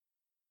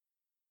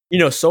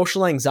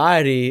Social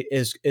anxiety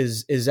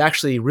is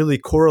actually really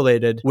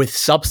correlated with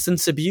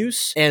substance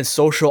abuse and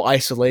social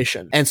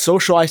isolation. And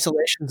social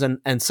isolations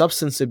and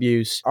substance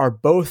abuse are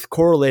both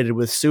correlated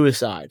with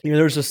suicide.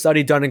 There's a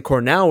study done in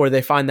Cornell where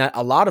they find that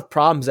a lot of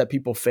problems that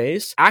people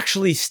face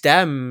actually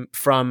stem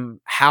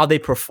from how they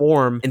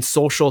perform in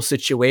social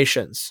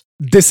situations.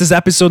 This is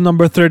episode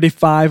number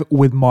 35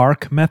 with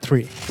Mark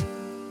Metry.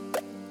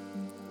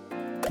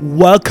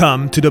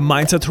 Welcome to the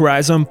Mindset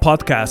Horizon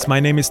podcast.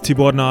 My name is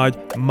Tibor Nagy,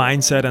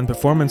 mindset and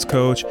performance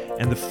coach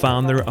and the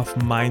founder of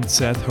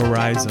Mindset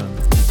Horizon.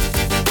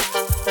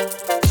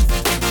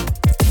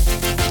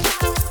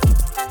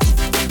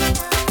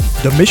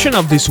 The mission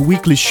of this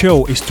weekly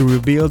show is to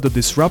reveal the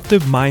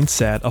disruptive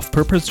mindset of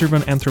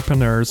purpose-driven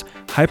entrepreneurs,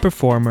 high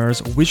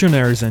performers,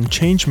 visionaries, and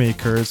change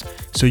makers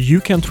so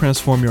you can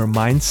transform your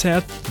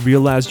mindset,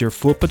 realize your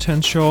full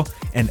potential,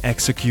 and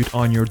execute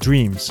on your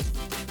dreams.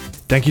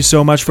 Thank you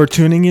so much for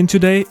tuning in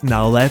today.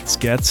 Now let's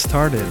get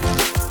started.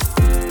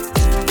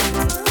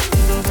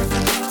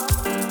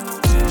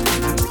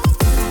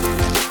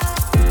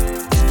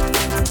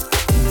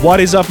 What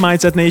is up,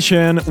 Mindset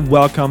Nation?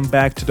 Welcome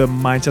back to the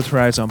Mindset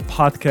Horizon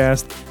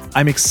podcast.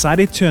 I'm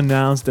excited to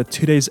announce that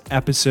today's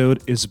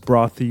episode is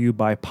brought to you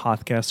by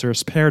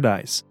Podcasters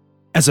Paradise.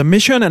 As a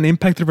mission and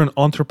impact-driven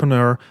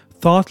entrepreneur,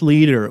 thought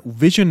leader,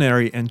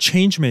 visionary, and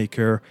change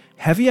maker,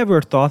 have you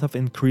ever thought of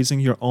increasing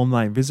your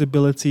online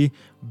visibility,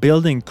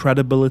 building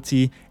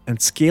credibility,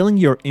 and scaling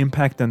your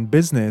impact and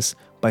business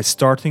by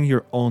starting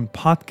your own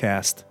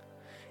podcast?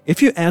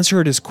 If you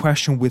answer this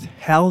question with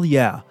hell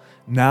yeah,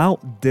 now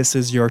this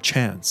is your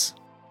chance.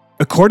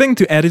 According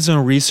to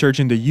Edison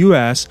Research in the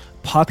US,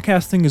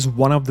 podcasting is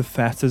one of the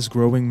fastest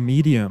growing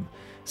medium.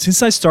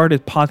 Since I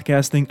started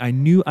podcasting, I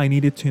knew I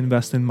needed to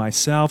invest in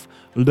myself,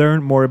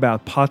 learn more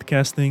about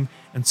podcasting,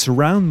 and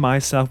surround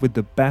myself with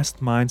the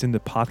best minds in the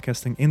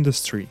podcasting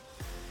industry.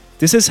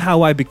 This is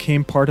how I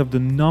became part of the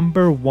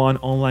number one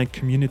online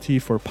community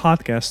for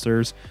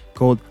podcasters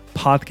called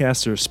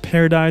Podcasters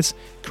Paradise,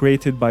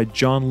 created by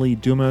John Lee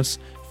Dumas,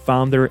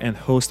 founder and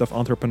host of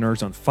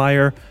Entrepreneurs on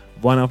Fire,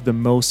 one of the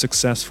most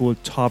successful,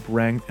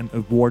 top-ranked, and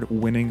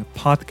award-winning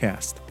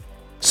podcasts.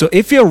 So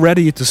if you're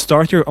ready to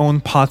start your own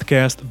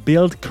podcast,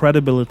 build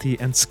credibility,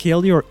 and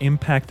scale your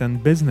impact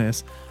and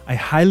business, I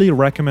highly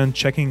recommend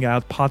checking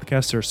out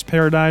Podcasters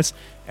Paradise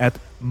at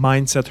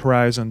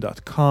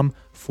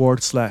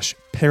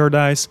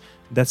mindsethorizon.com/paradise.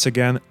 That's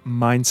again,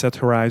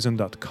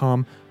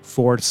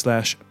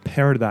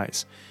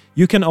 mindsethorizon.com/paradise.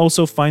 You can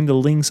also find the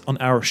links on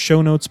our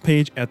show notes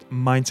page at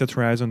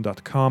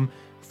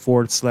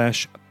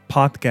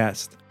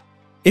mindsethorizon.com/podcast.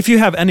 If you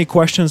have any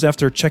questions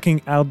after checking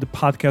out the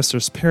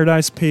Podcasters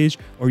Paradise page,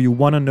 or you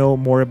want to know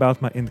more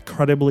about my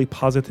incredibly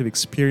positive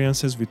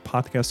experiences with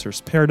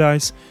Podcasters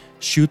Paradise,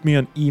 shoot me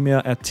an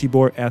email at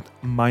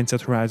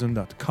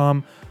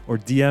tibor@mindsethorizon.com or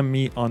DM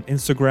me on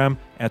Instagram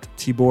at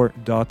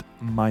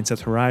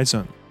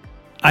tibor.mindsethorizon.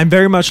 I'm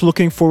very much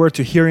looking forward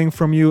to hearing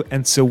from you,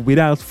 and so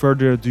without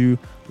further ado,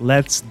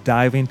 let's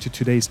dive into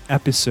today's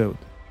episode.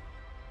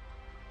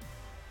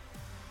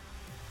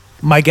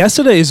 My guest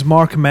today is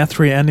Mark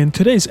Metry, and in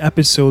today's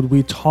episode,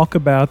 we talk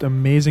about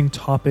amazing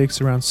topics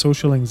around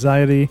social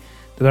anxiety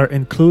that are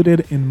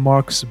included in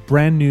Mark's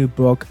brand new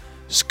book,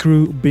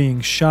 Screw Being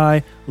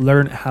Shy,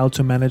 Learn How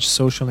to Manage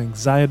Social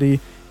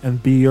Anxiety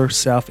and Be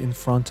Yourself in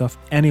Front of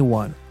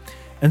Anyone.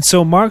 And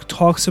so Mark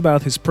talks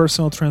about his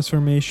personal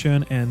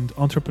transformation and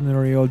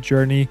entrepreneurial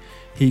journey.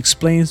 He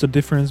explains the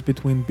difference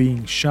between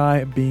being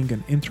shy, being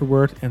an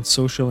introvert, and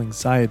social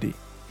anxiety.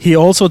 He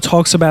also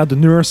talks about the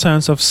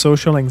neuroscience of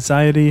social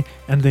anxiety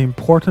and the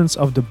importance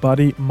of the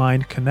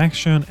body-mind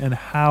connection and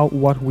how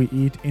what we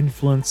eat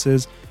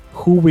influences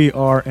who we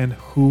are and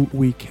who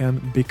we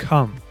can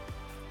become.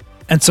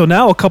 And so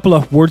now a couple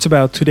of words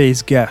about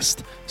today's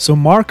guest. So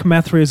Mark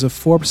Metry is a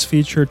Forbes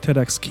featured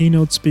TEDx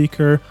keynote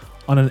speaker,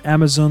 on an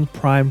Amazon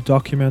Prime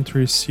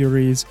documentary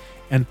series,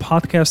 and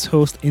podcast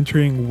host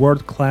interviewing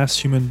world-class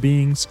human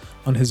beings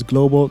on his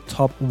global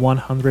Top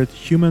 100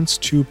 Humans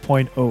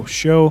 2.0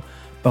 show.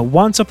 But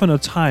once upon a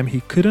time, he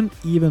couldn't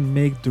even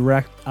make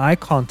direct eye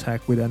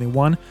contact with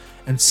anyone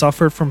and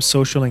suffered from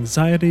social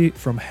anxiety,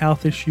 from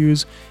health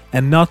issues,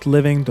 and not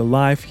living the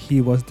life he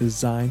was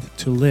designed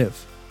to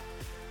live.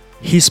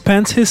 He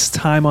spent his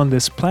time on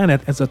this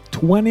planet as a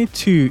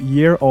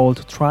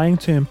 22-year-old trying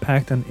to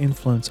impact and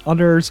influence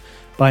others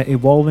by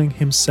evolving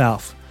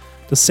himself,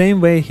 the same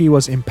way he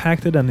was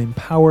impacted and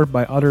empowered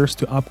by others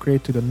to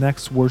upgrade to the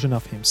next version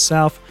of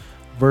himself,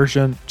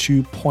 version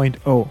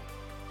 2.0.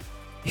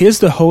 He is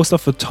the host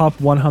of the Top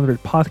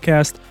 100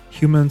 podcast,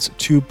 Humans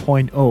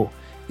 2.0.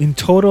 In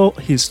total,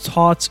 his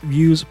thoughts,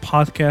 views,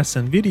 podcasts,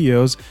 and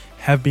videos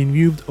have been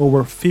viewed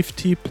over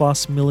 50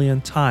 plus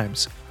million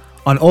times.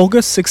 On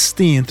August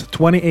 16th,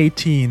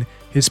 2018,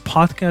 his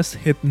podcast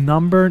hit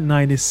number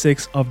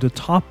 96 of the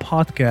top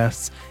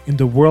podcasts in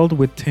the world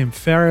with Tim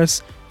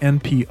Ferriss,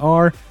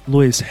 NPR,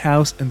 Lewis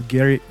Howes, and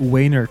Gary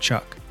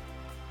Vaynerchuk.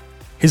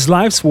 His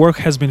life's work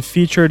has been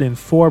featured in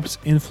Forbes,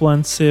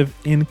 Influencive,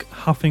 Inc.,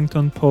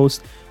 Huffington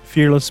Post,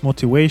 fearless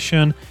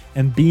motivation,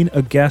 and being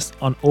a guest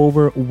on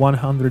over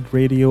 100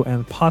 radio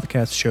and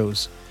podcast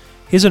shows.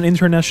 He's an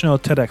international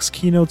TEDx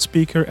keynote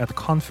speaker at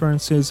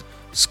conferences,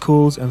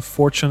 schools, and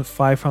Fortune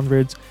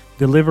 500s,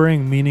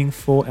 delivering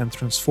meaningful and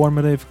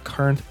transformative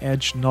current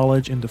edge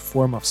knowledge in the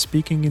form of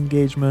speaking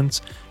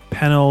engagements,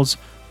 panels,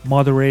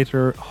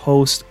 moderator,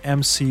 host,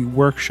 MC,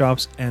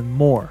 workshops, and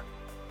more.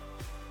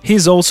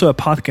 He's also a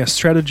podcast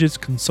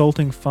strategist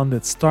consulting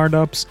funded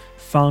startups,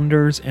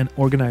 founders, and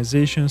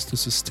organizations to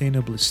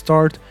sustainably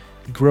start,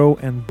 grow,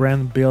 and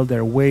brand build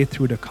their way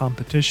through the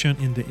competition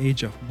in the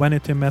age of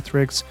vanity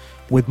metrics,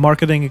 with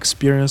marketing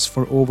experience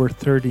for over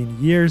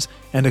 13 years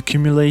and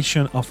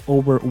accumulation of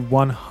over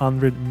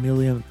 100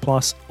 million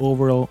plus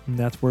overall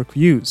network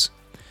views.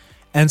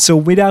 And so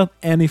without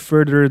any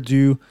further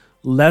ado,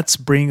 let's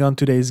bring on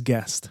today's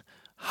guest.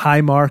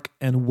 Hi, Mark,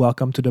 and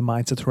welcome to the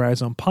Mindset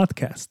Horizon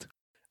podcast.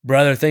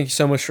 Brother, thank you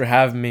so much for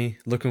having me.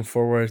 Looking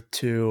forward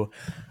to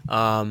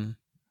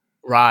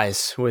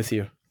rise with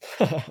you.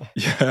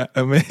 Yeah,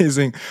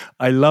 amazing.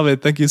 I love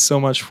it. Thank you so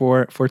much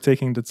for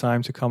taking the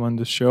time to come on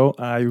the show.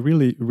 I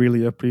really,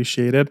 really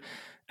appreciate it.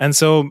 And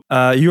so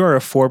you are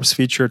a Forbes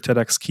featured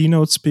TEDx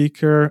keynote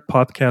speaker,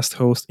 podcast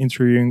host,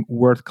 interviewing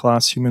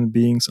world-class human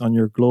beings on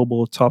your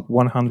global Top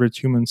 100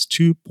 Humans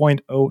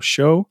 2.0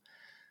 show.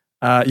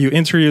 You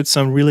interviewed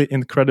some really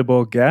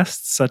incredible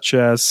guests, such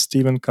as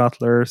Stephen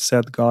Kotler,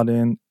 Seth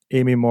Godin,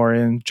 Amy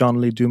Morin,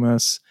 John Lee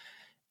Dumas.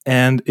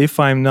 And if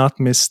I'm not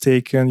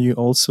mistaken, you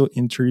also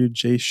interviewed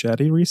Jay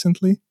Shetty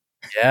recently.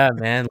 Yeah,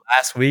 man.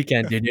 Last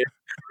weekend, dude. It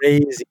was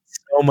crazy.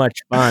 So much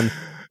fun. It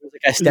was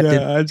like I stepped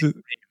in.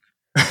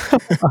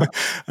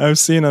 I've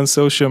seen on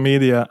social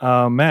media.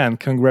 Man,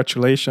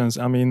 congratulations.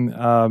 I mean,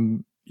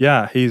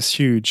 yeah, he's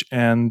huge.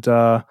 And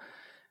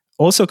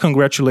also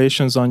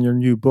congratulations on your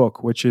new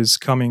book, which is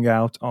coming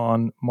out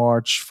on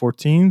March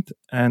 14th.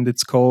 And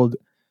it's called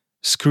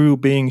Screw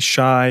Being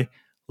Shy,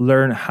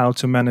 Learn How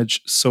to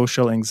Manage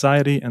Social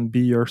Anxiety and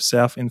Be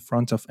Yourself in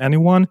Front of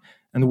Anyone.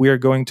 And we are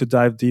going to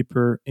dive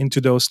deeper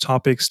into those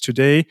topics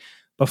today.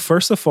 But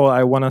first of all,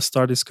 I want to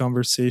start this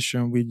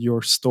conversation with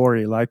your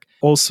story, like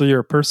also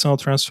your personal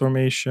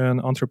transformation,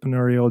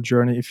 entrepreneurial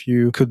journey, if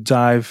you could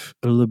dive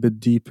a little bit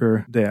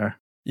deeper there.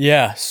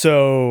 Yeah.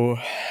 So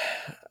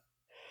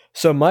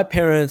my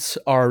parents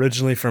are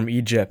originally from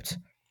Egypt,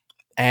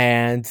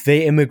 and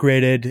they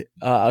immigrated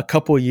a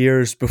couple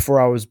years before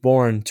I was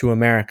born to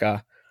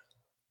America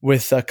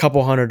with a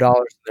couple $100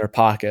 in their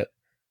pocket.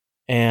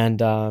 And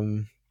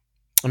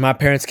my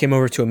parents came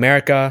over to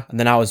America, and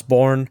then I was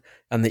born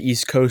on the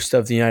East Coast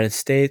of the United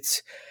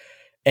States.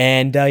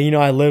 And,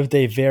 I lived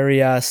a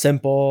very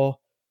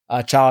simple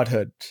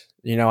childhood.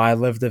 I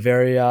lived a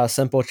very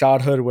simple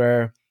childhood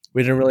where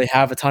we didn't really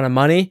have a ton of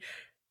money,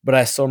 but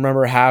I still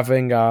remember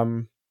having,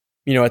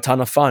 a ton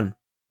of fun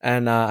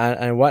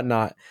and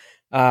whatnot.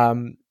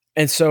 And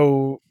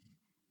so,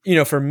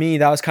 for me,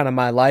 that was kind of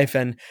my life.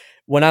 And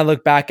when I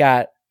look back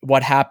at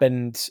what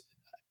happened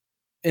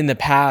in the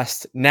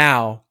past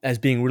now as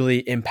being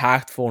really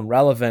impactful and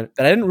relevant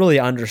that I didn't really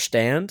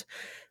understand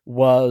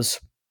was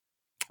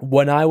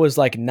when I was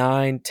like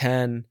 9,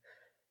 10,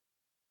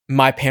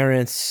 my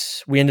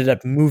parents, we ended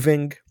up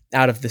moving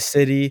out of the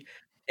city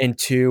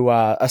into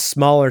a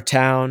smaller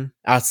town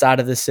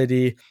outside of the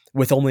city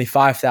with only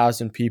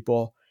 5,000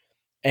 people.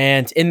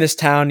 And in this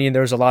town,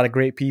 there was a lot of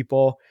great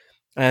people,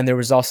 and there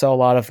was also a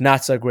lot of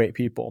not so great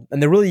people.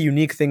 And the really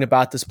unique thing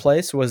about this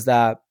place was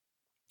that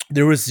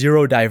there was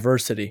zero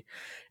diversity.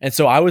 And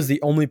so I was the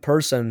only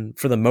person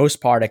for the most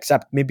part,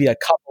 except maybe a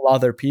couple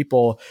other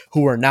people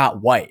who were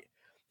not white.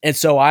 And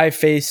so I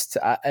faced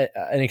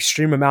an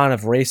extreme amount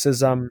of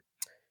racism,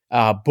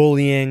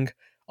 bullying.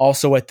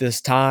 Also at this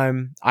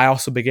time, I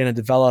also began to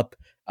develop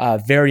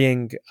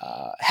varying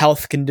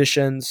health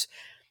conditions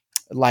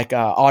like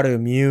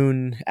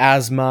autoimmune,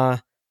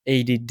 asthma,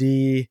 ADD,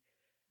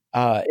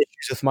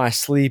 issues with my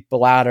sleep,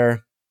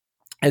 bladder.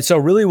 And so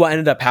really what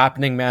ended up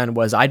happening, man,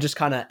 was I just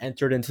kind of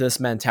entered into this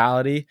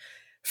mentality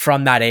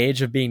from that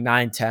age of being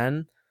 9,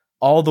 10,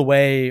 all the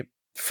way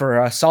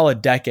for a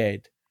solid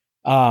decade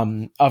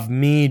of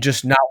me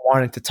just not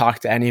wanting to talk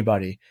to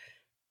anybody,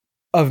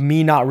 of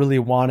me not really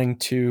wanting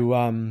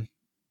to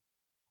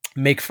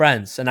make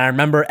friends. And I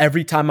remember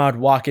every time I would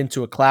walk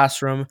into a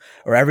classroom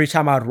or every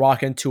time I would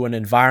walk into an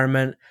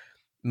environment,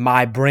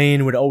 my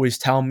brain would always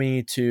tell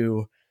me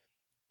to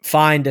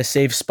find a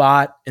safe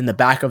spot in the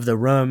back of the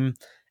room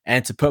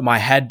and to put my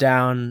head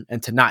down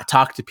and to not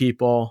talk to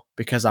people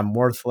because I'm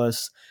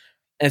worthless.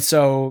 And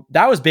so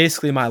that was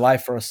basically my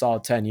life for a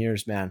solid 10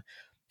 years, man.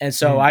 And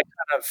so I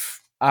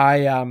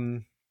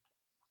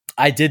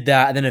did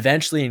that. And then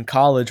eventually in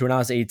college, when I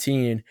was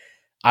 18,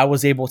 I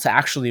was able to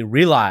actually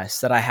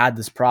realize that I had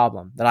this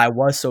problem, that I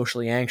was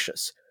socially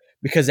anxious.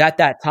 Because at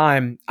that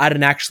time, I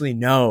didn't actually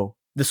know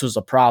this was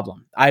a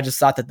problem. I just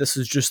thought that this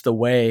was just the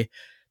way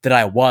that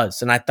I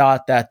was. And I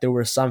thought that there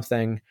was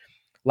something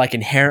like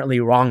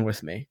inherently wrong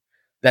with me,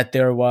 that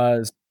there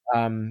was,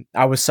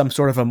 I was some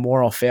sort of a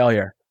moral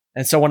failure.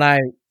 And so when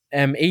I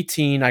am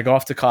 18, I go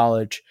off to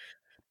college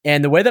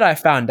And the way that I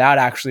found out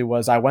actually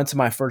was I went to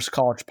my first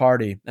college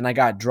party and I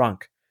got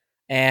drunk.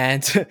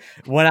 And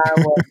when I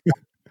was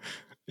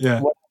Yeah.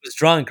 when I was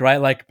drunk, right?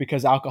 Like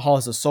because alcohol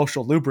is a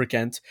social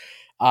lubricant,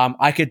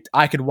 I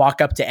could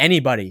walk up to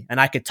anybody and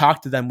I could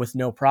talk to them with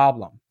no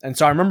problem. And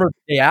so I remember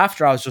the day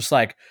after I was just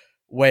like,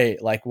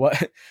 wait, like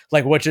what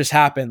like what just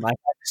happened? Like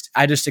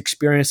I just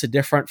experienced a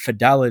different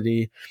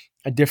fidelity,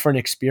 a different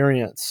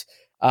experience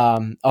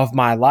of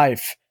my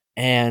life.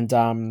 And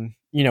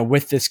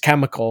with this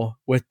chemical,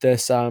 with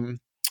this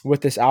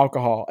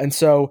alcohol. And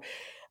so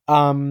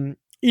um,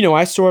 you know,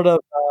 I sort of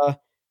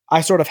I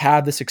sort of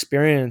had this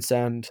experience,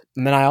 and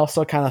then I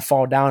also kind of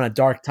fall down a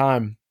dark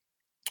time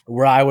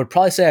where I would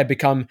probably say I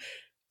become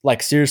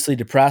like seriously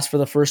depressed for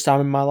the first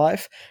time in my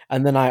life,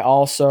 and then I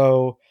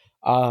also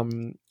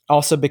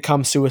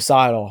become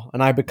suicidal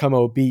and I become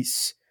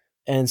obese.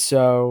 And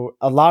so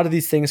a lot of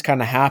these things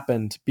kind of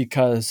happened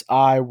because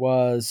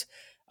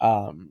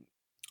um,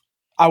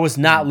 I was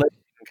not Mm. living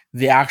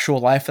the actual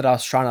life that I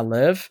was trying to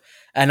live.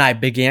 And I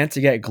began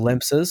to get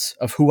glimpses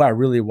of who I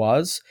really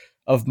was,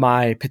 of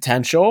my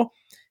potential,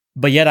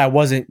 but yet I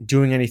wasn't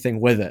doing anything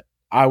with it.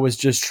 I was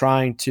just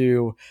trying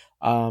to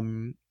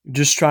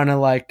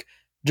like,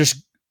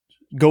 just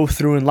go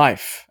through in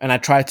life. And I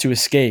tried to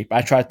escape.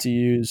 I tried to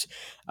use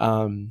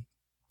um,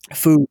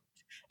 food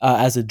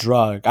as a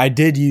drug. I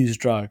did use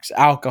drugs,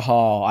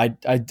 alcohol. I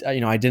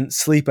didn't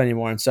sleep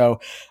anymore. And so,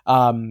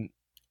 um,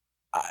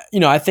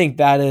 I think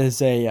that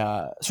is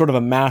a sort of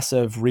a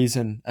massive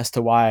reason as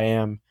to why I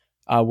am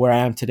where I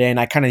am today, and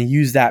I kind of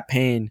use that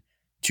pain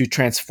to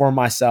transform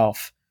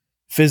myself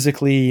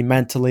physically,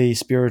 mentally,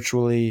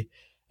 spiritually,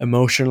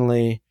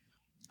 emotionally,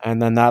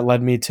 and then that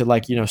led me to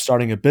like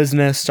starting a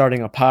business,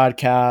 starting a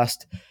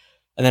podcast,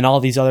 and then all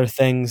these other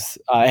things.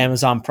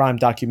 Amazon Prime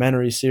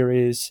documentary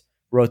series,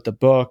 wrote the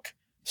book,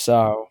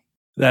 so.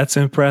 That's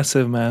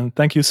impressive, man.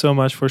 Thank you so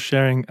much for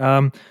sharing.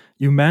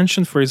 You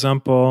mentioned, for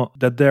example,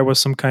 that there was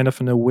some kind of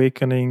an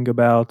awakening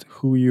about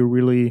who you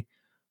really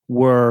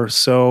were.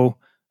 So,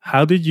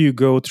 how did you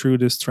go through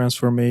this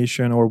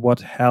transformation, or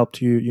what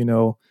helped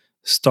you,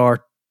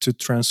 start to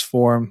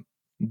transform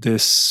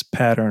this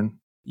pattern?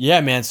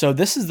 Yeah, man. So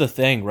this is the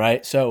thing,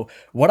 right? So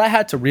what I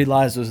had to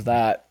realize was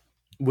that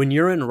when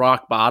you're in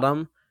rock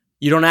bottom,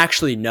 you don't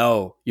actually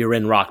know you're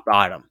in rock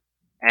bottom.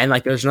 And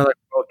like there's another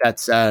quote that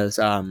says,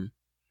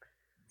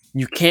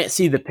 you can't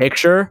see the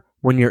picture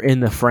when you're in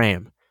the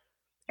frame.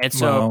 And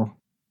so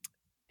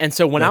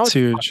Wow, when I was that's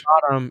in rock huge.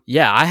 bottom,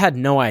 yeah, I had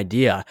no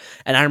idea.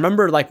 And I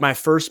remember like my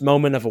first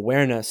moment of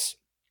awareness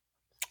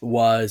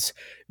was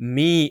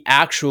me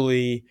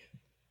actually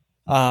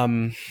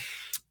um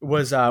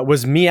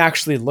was me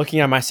actually looking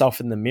at myself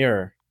in the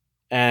mirror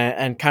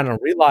and kind of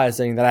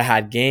realizing that I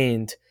had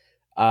gained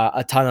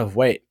a ton of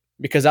weight,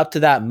 because up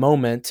to that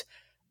moment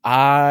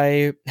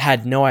I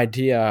had no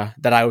idea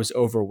that I was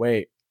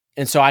overweight.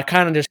 And so I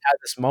kind of just had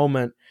this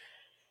moment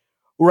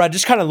where I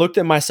just kind of looked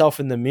at myself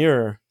in the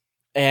mirror,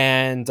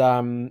 and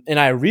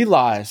I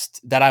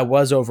realized that I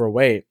was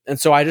overweight. And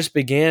so I just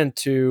began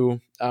to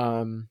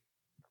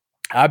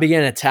I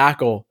began to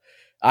tackle,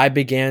 I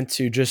began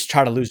to just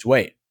try to lose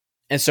weight.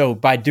 And so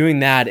by doing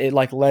that, it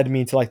like led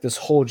me to like this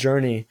whole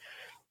journey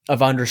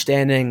of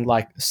understanding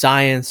like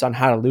science on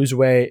how to lose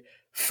weight,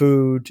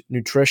 food,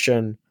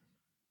 nutrition.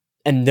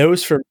 And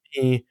those for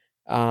me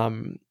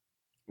um,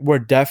 were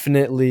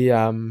definitely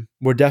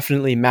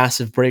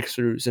massive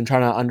breakthroughs in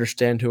trying to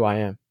understand who I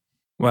am.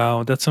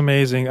 Wow, that's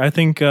amazing. I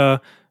think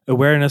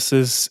awareness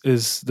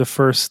is the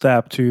first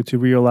step to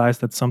realize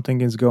that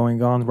something is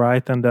going on,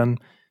 right? And then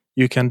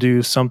you can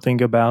do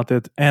something about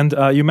it. And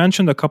you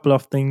mentioned a couple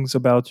of things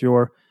about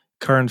your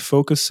current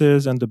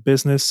focuses and the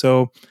business.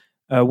 So,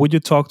 would you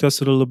talk to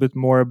us a little bit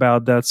more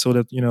about that, so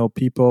that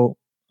people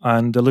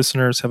and the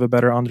listeners have a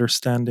better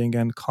understanding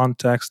and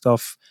context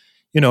of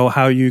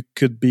how you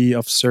could be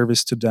of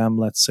service to them,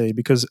 let's say,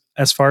 because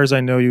as far as I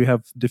know, you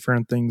have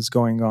different things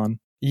going on.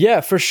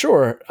 Yeah, for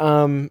sure.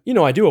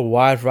 I do a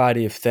wide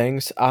variety of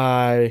things.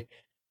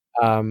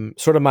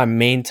 Sort of my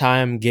main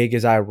time gig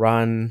is I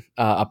run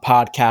a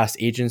podcast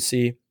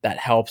agency that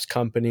helps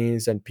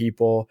companies and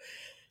people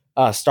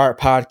start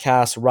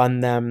podcasts, run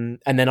them,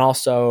 and then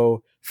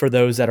also for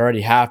those that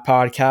already have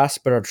podcasts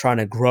but are trying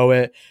to grow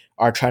it,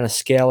 are trying to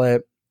scale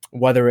it,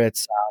 whether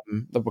it's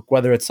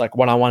like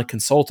one-on-one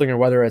consulting or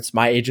whether it's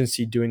my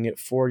agency doing it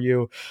for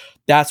you.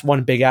 That's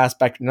one big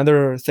aspect.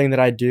 Another thing that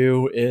I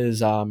do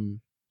is I'm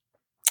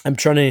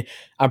trying to.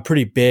 I'm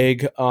pretty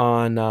big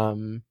on.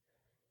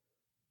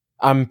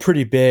 I'm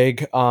pretty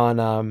big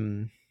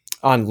on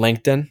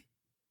LinkedIn.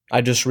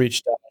 I just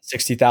reached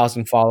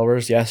 60,000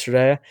 followers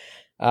yesterday.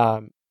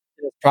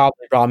 It's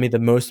probably brought me the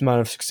most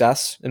amount of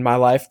success in my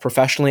life,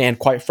 professionally and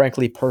quite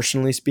frankly,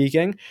 personally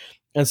speaking.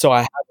 And so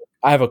I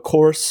have a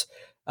course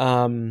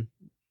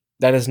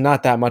that is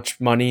not that much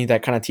money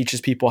that kind of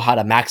teaches people how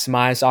to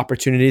maximize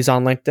opportunities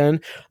on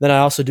LinkedIn. Then I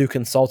also do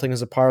consulting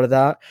as a part of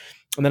that.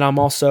 And then I'm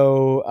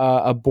also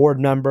a board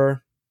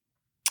member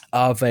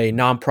of a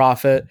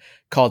nonprofit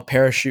called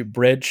Parachute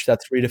Bridge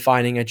that's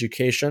redefining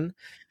education.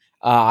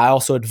 I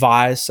also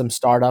advise some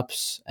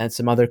startups and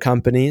some other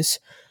companies.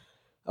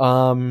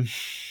 Um,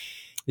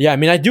 yeah, I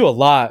mean, I do a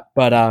lot,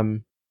 but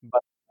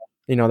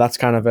that's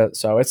kind of it.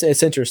 So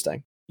it's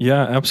interesting.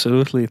 Yeah,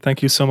 absolutely.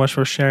 Thank you so much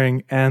for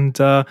sharing. And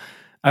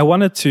I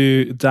wanted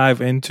to dive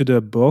into the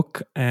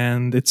book,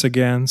 and it's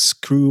again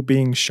Screw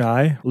Being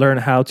Shy, Learn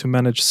How to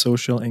Manage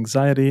Social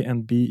Anxiety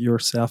and Be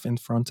Yourself in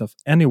Front of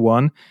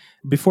Anyone.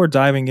 Before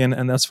diving in,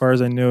 and as far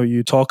as I know,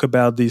 you talk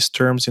about these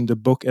terms in the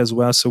book as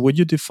well. So would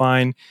you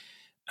define,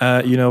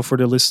 for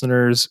the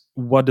listeners,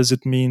 what does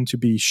it mean to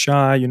be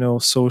shy,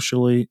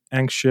 socially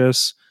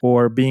anxious,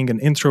 or being an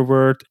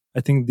introvert?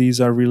 I think these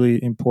are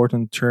really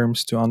important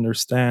terms to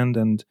understand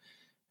and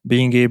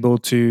being able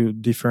to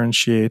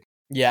differentiate.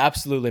 Yeah,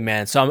 absolutely,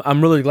 man. So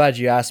I'm really glad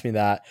you asked me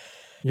that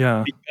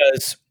Yeah,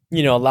 because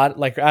a lot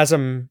like as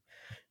I'm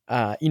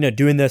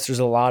doing this, there's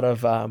a lot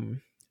of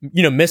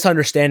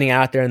misunderstanding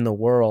out there in the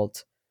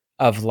world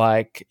of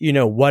like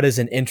what is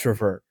an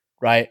introvert,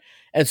 right?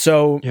 And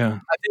so yeah,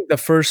 I think the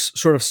first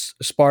sort of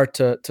spark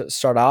to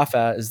start off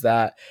at is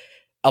that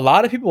a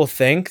lot of people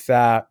think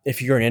that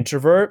if you're an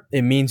introvert,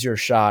 it means you're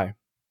shy,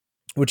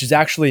 which is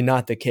actually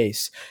not the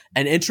case.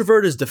 An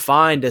introvert is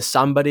defined as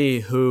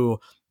somebody who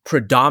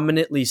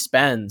predominantly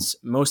spends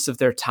most of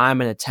their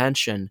time and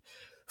attention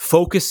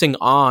focusing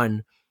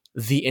on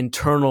the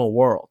internal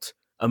world,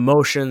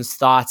 emotions,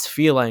 thoughts,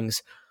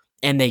 feelings,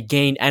 and they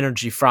gain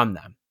energy from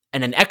them.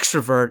 And an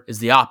extrovert is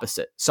the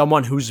opposite,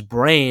 someone whose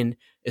brain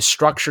is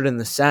structured in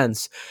the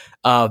sense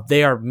of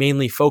they are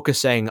mainly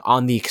focusing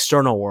on the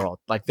external world,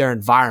 like their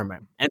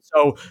environment. And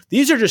so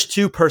these are just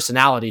two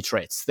personality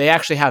traits. They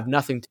actually have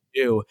nothing to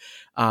do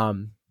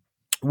um,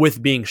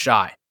 with being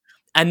shy.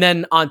 And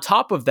then on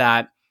top of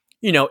that,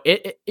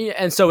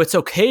 and so it's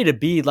okay to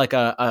be like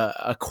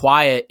a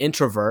quiet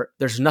introvert.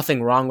 There's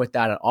nothing wrong with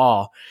that at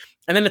all.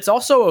 And then it's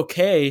also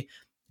okay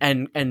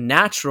and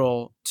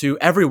natural to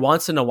every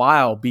once in a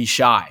while be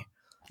shy.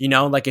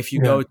 Like if you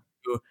yeah, go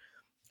to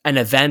an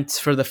event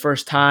for the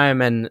first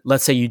time and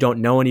let's say you don't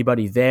know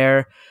anybody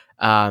there,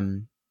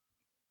 um,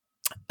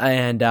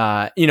 and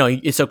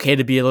it's okay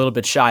to be a little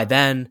bit shy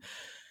then.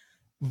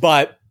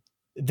 But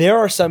there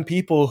are some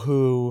people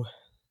who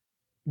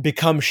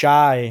become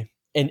shy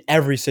in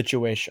every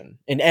situation,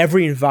 in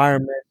every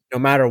environment, no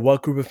matter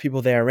what group of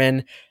people they are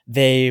in,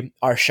 they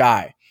are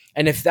shy.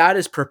 And if that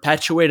is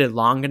perpetuated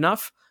long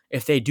enough,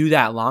 if they do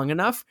that long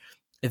enough,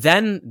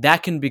 then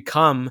that can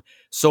become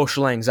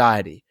social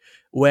anxiety.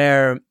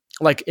 Where,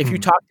 like, if you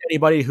mm, talk to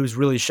anybody who's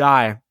really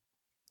shy,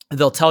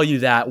 they'll tell you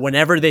that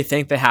whenever they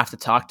think they have to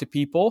talk to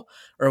people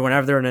or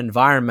whenever they're in an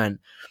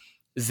environment,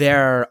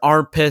 their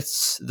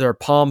armpits, their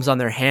palms on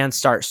their hands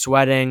start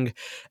sweating,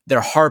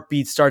 their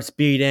heartbeat starts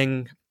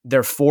beating,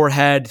 their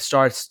forehead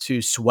starts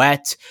to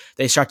sweat,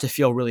 they start to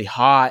feel really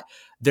hot,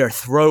 their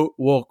throat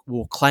will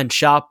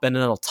clench up and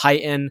it'll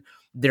tighten,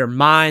 their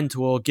mind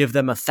will give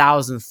them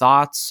 1,000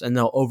 thoughts and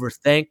they'll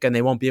overthink and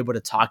they won't be able to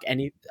talk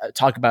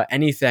about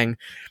anything.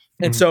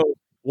 And mm, so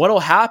what'll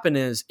happen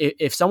is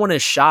if someone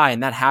is shy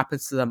and that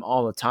happens to them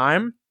all the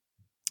time,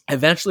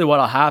 eventually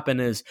what'll happen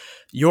is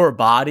your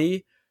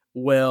body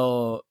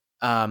will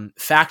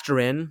factor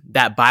in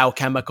that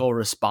biochemical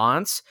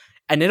response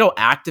and it'll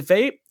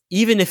activate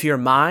even if your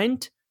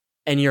mind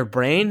and your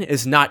brain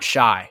is not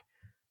shy.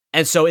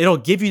 And so it'll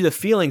give you the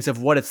feelings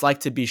of what it's like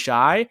to be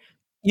shy,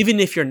 even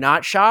if you're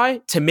not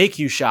shy, to make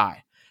you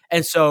shy.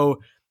 And so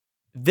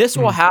this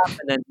will mm. happen.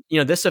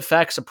 And, this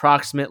affects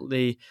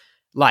approximately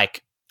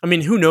like, I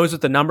mean, who knows what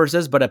the numbers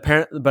is, but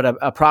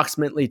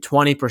approximately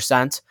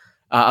 20%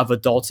 of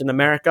adults in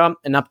America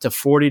and up to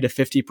 40 to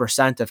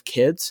 50% of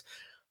kids.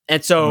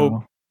 And so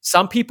Wow.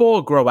 some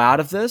people grow out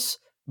of this,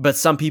 but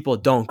some people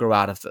don't grow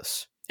out of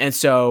this. And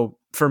so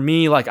for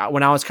me, like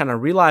when I was kind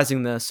of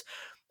realizing this,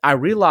 I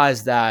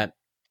realized that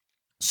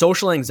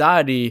social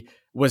anxiety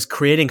was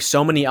creating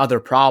so many other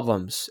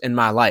problems in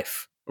my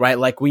life, right?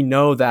 Like we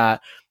know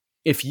that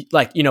if you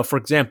like, for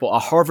example, a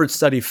Harvard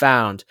study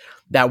found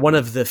that one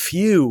of the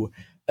few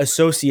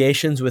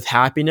associations with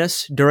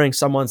happiness during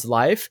someone's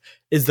life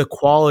is the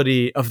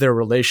quality of their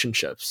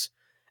relationships.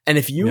 And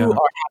if you Yeah.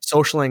 have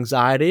social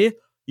anxiety,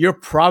 you're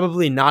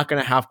probably not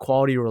going to have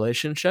quality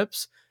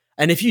relationships.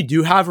 And if you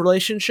do have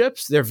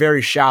relationships, they're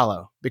very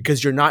shallow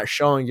because you're not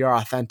showing your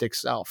authentic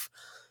self.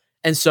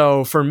 And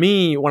so for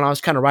me, when I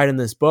was kind of writing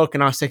this book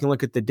and I was taking a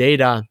look at the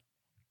data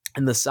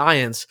and the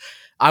science,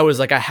 I was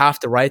like, I have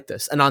to write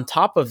this. And on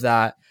top of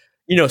that,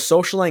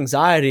 social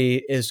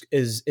anxiety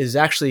is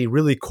actually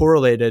really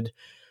correlated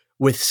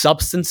with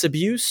substance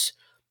abuse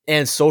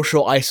and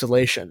social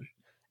isolation.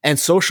 And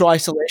social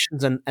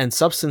isolations and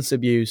substance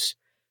abuse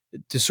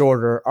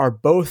disorder are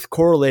both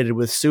correlated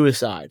with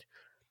suicide.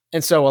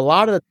 And so a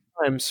lot of the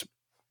times,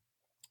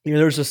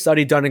 there's a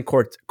study done in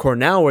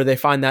Cornell where they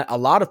find that a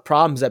lot of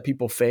problems that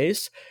people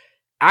face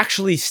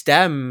actually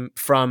stem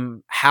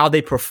from how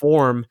they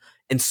perform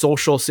in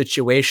social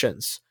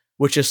situations,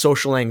 which is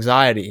social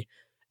anxiety.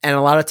 And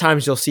a lot of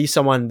times you'll see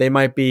someone, they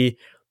might be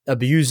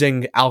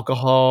abusing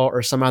alcohol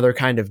or some other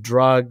kind of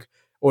drug,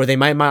 or they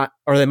might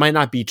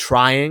not be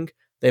trying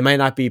They might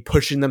not be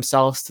pushing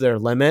themselves to their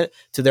limit,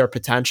 to their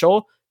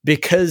potential,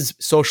 because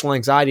social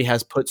anxiety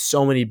has put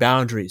so many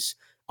boundaries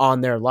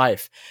on their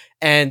life.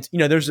 And,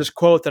 there's this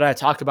quote that I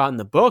talk about in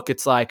the book.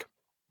 It's like,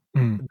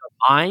 Mm. the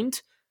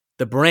mind,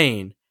 the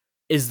brain,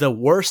 is the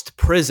worst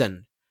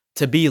prison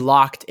to be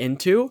locked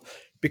into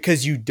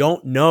because you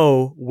don't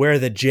know where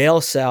the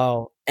jail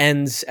cell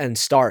ends and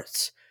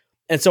starts.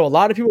 And so a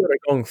lot of people that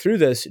are going through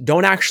this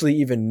don't actually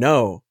even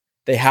know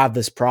they have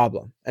this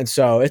problem. And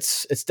so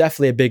it's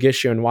definitely a big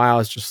issue, and why I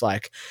was just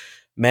like,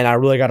 man, I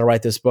really got to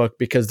write this book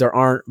because there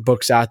aren't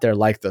books out there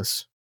like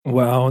this.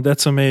 Wow,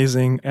 that's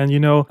amazing. And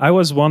I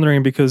was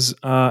wondering because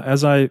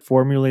as I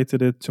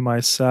formulated it to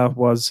myself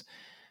was,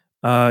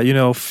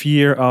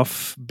 fear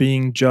of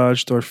being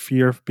judged or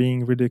fear of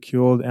being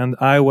ridiculed. And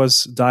I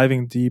was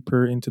diving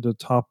deeper into the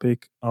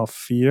topic of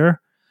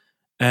fear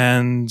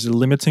and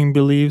limiting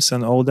beliefs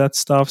and all that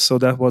stuff. So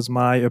that was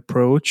my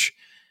approach.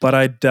 But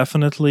I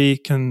definitely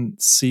can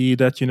see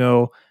that,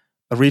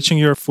 reaching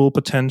your full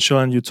potential,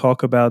 and you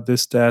talk about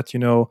this, that,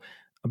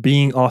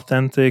 being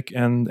authentic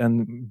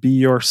and be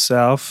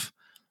yourself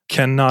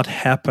cannot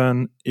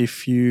happen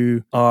if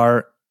you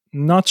are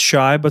not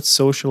shy but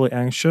socially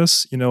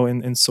anxious,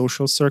 in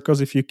social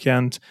circles. If you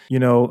can't,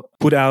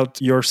 put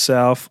out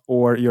yourself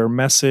or your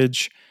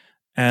message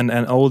and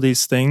all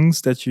these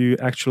things that you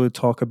actually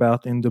talk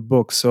about in the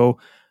book. So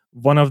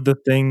one of the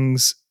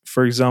things,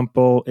 for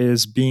example,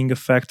 is being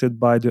affected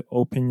by the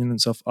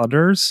opinions of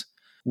others,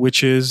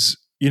 which is,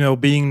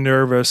 being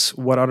nervous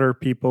what other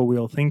people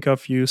will think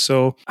of you.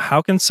 So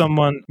how can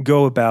someone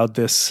go about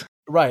this?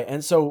 Right.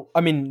 And so,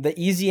 I mean, the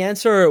easy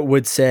answer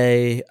would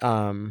say,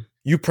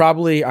 you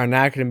probably are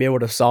not going to be able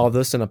to solve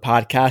this in a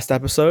podcast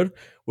episode,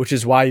 which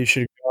is why you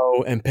should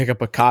go and pick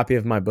up a copy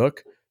of my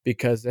book,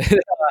 because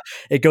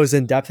it goes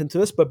in depth into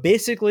this. But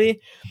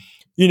basically,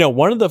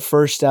 one of the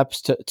first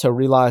steps to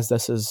realize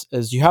this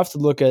is you have to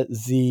look at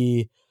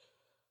the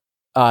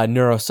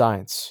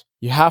neuroscience.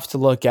 You have to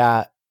look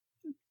at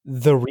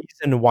the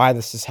reason why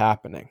this is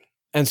happening.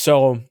 And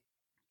so,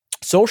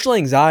 social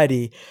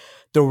anxiety,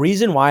 the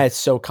reason why it's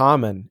so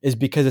common is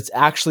because it's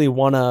actually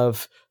one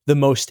of the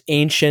most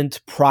ancient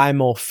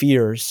primal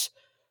fears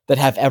that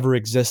have ever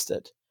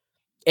existed.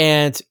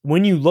 And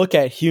when you look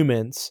at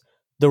humans,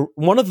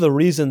 one of the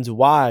reasons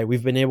why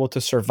we've been able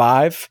to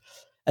survive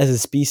as a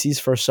species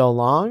for so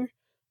long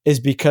is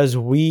because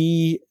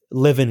we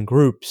live in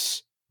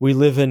groups. We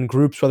live in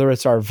groups, whether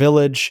it's our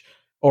village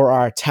or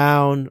our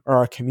town or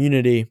our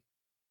community.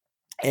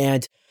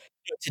 And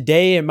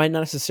today it might not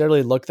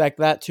necessarily look like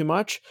that too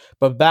much,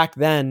 but back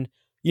then,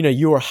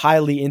 you were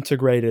highly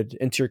integrated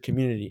into your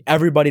community.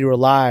 Everybody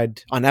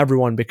relied on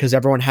everyone because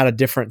everyone had a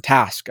different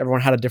task.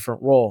 Everyone had a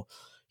different role.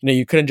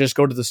 You couldn't just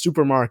go to the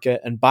supermarket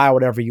and buy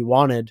whatever you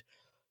wanted.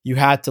 You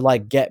had to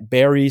get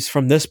berries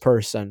from this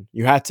person.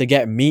 You had to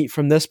get meat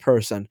from this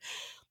person.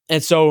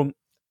 And so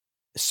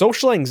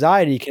social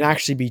anxiety can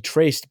actually be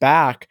traced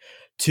back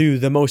to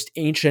the most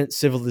ancient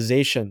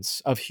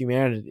civilizations of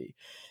humanity.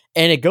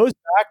 And it goes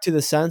back to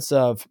the sense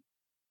of,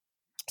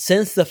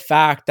 since the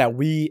fact that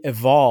we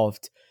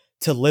evolved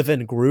to live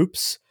in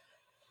groups,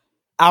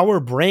 our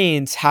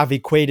brains have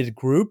equated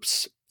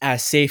groups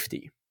as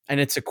safety, and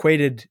it's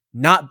equated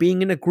not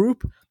being in a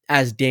group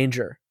as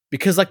danger.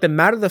 Because the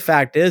matter of the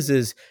fact is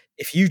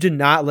if you did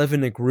not live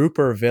in a group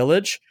or a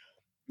village,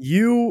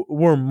 you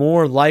were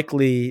more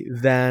likely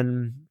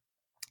than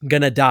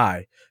gonna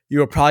die.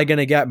 You were probably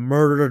gonna get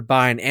murdered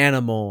by an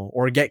animal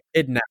or get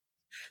kidnapped.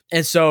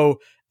 And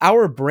so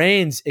our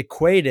brains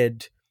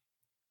equated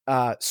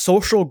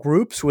social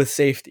groups with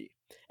safety.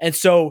 And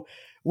so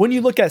when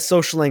you look at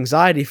social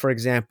anxiety, for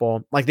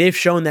example, they've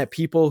shown that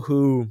people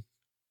who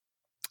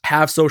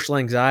have social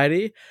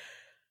anxiety,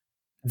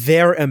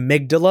 their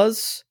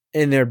amygdalas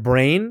in their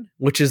brain,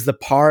 which is the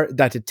part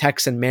that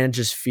detects and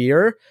manages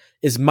fear,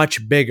 is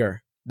much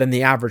bigger than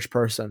the average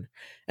person.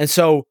 And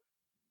so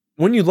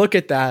when you look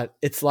at that,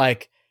 it's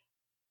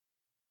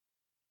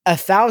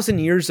 1,000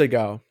 years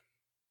ago,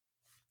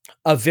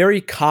 a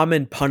very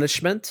common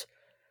punishment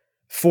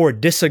for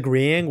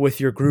disagreeing with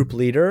your group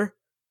leader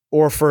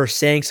or for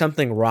saying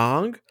something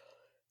wrong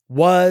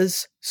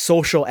was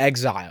social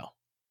exile,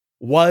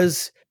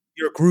 was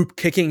your group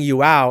kicking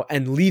you out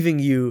and leaving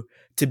you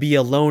to be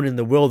alone in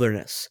the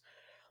wilderness.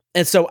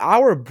 And so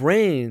our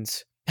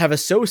brains have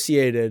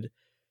associated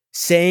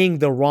saying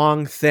the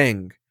wrong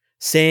thing,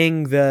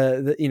 saying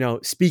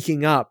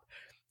speaking up,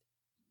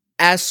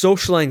 as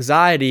social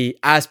anxiety,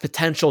 as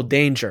potential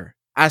danger,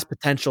 as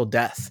potential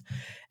death.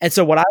 And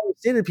so what I would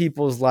say to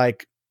people is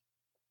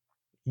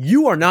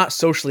you are not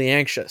socially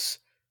anxious,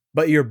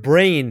 but your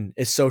brain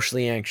is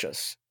socially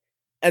anxious.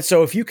 And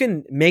so if you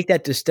can make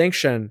that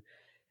distinction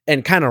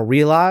and kind of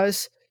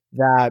realize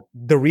that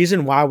the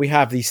reason why we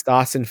have these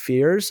thoughts and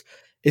fears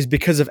is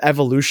because of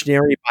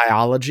evolutionary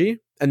biology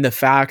and the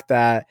fact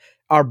that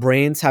our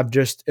brains have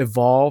just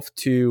evolved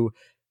to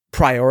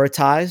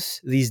prioritize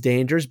these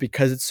dangers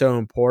because it's so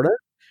important.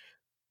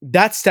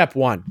 That's step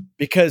one.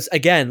 Because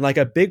again,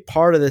 a big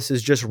part of this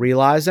is just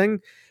realizing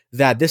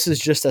that this is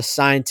just a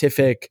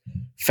scientific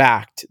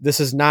fact. This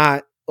is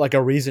not like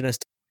a reason as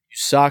to why you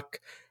suck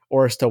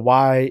or as to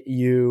why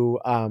you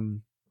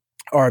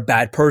are a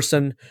bad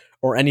person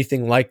or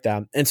anything like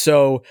that. And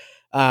so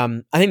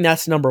I think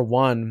that's number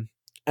one.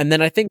 And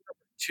then I think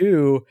number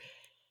two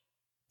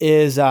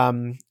is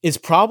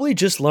probably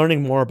just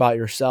learning more about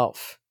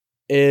yourself,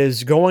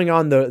 is going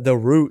on the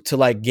route to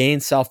like gain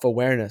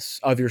self-awareness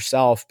of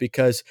yourself,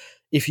 because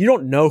if you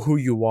don't know who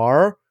you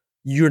are,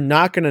 you're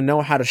not going to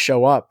know how to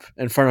show up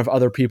in front of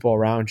other people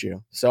around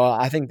you. So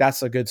I think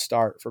that's a good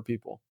start for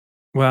people.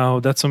 Wow,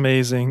 that's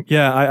amazing.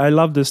 Yeah, I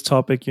love this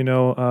topic,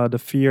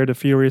 the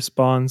fear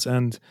response,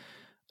 and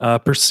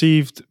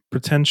perceived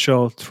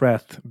potential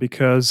threat.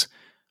 Because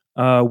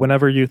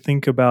whenever you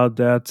think about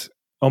that,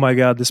 oh my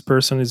God, this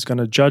person is going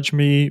to judge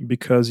me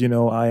because,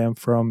 I am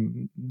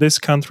from this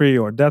country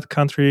or that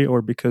country,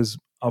 or because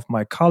of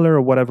my color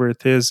or whatever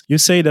it is, you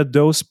say that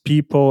those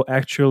people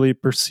actually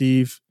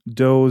perceive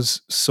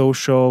those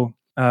social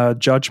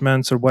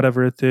judgments or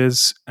whatever it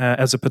is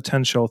as a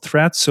potential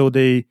threat. So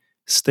they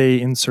stay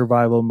in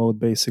survival mode,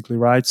 basically,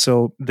 right?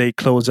 So they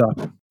close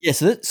up. Yeah,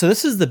 so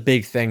this is the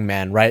big thing,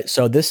 man, right?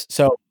 So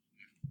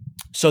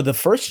the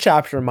first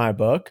chapter in my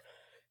book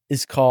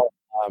is called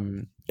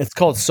it's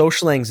called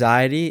Social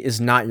Anxiety is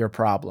Not Your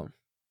Problem.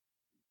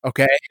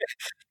 Okay?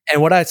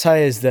 And what I tell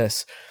you is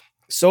this.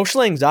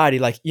 Social anxiety,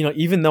 like,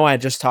 even though I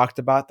just talked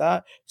about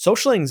that,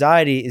 social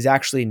anxiety is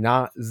actually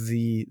not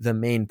the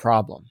main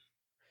problem.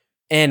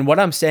 And what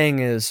I'm saying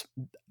is,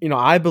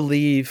 I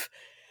believe,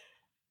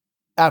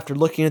 after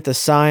looking at the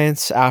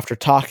science, after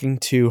talking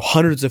to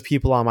hundreds of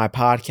people on my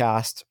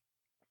podcast,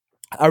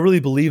 I really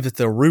believe that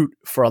the root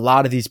for a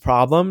lot of these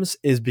problems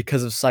is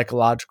because of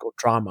psychological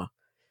trauma.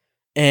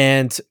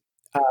 And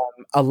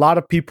a lot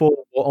of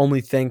people will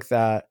only think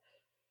that,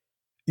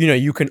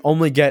 you can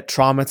only get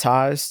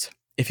traumatized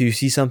if you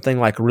see something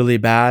like really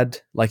bad,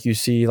 like you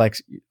see like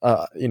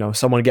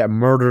someone get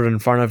murdered in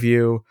front of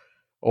you,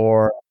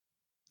 or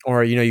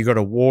you go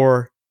to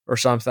war or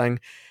something.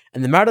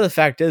 And the matter of the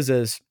fact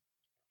is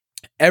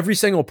every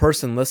single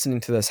person listening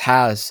to this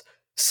has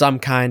some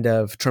kind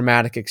of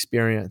traumatic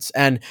experience.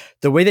 And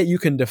the way that you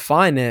can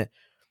define it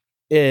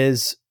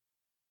is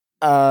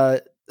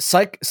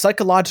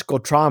psychological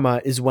trauma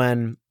is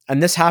when,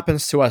 and this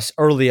happens to us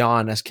early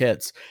on as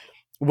kids,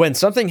 when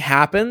something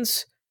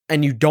happens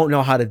and you don't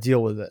know how to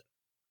deal with it.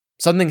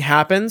 Something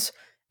happens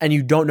and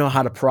you don't know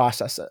how to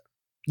process it.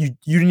 You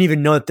didn't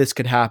even know that this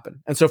could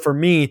happen. And so for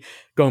me,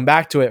 going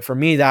back to it, for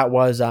me that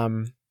was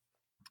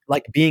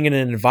like being in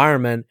an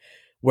environment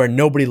where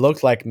nobody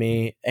looked like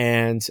me,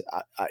 and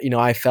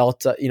I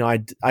felt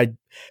I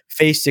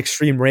faced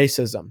extreme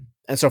racism.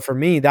 And so for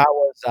me that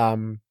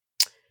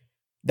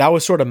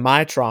was sort of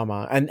my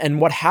trauma. And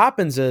what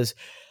happens is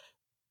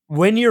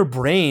when your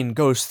brain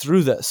goes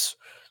through this,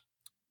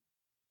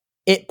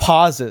 it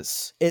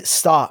pauses, it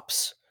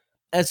stops.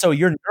 And so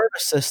your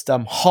nervous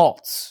system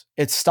halts,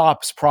 it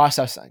stops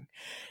processing,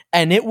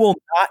 and it will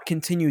not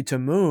continue to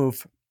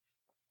move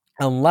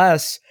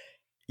unless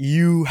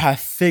you have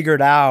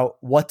figured out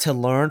what to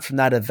learn from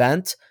that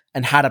event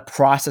and how to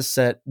process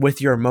it with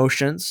your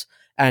emotions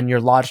and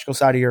your logical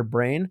side of your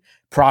brain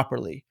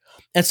properly.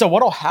 And so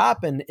what'll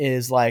happen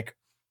is like,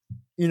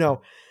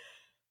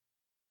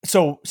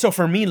 so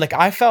for me, like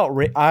I felt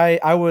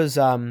I was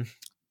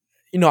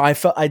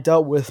I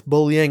dealt with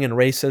bullying and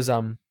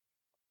racism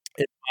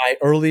in my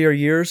earlier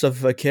years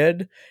of a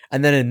kid,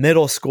 and then in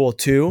middle school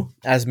too,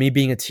 as me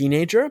being a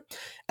teenager.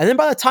 And then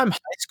by the time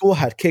high school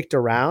had kicked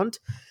around,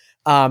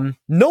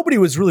 nobody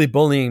was really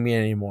bullying me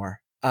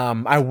anymore.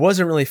 I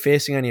wasn't really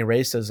facing any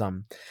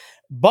racism.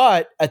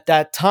 But at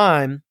that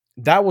time,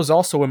 that was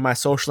also when my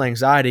social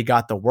anxiety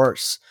got the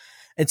worst.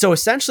 And so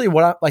essentially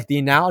like the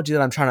analogy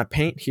that I'm trying to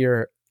paint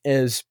here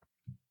is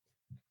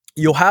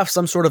you'll have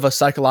some sort of a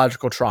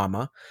psychological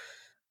trauma.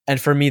 And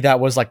for me,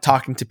 that was like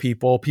talking to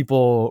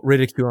people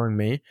ridiculing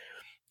me.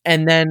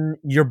 And then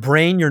your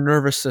brain, your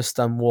nervous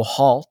system will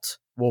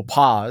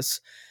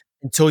pause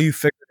until you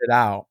figured it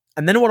out.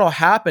 And then what will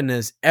happen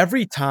is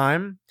every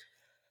time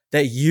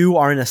that you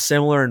are in a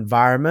similar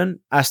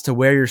environment as to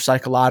where your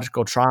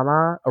psychological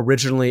trauma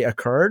originally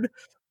occurred,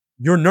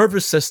 your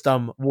nervous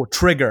system will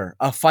trigger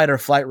a fight or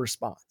flight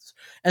response.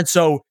 And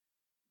so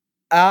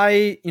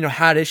I,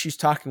 had issues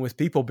talking with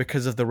people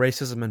because of the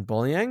racism and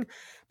bullying.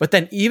 But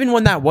then even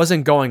when that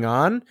wasn't going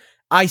on,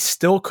 I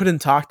still couldn't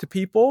talk to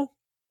people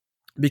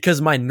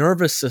because my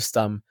nervous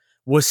system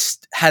was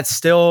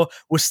still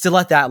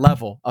at that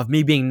level of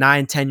me being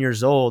 9, 10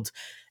 years old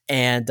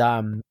and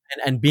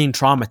being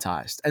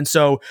traumatized. And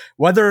so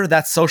whether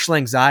that's social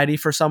anxiety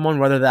for someone,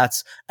 whether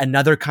that's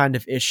another kind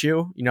of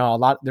issue,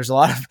 there's a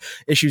lot of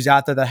issues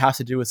out there that have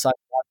to do with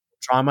psychological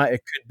trauma.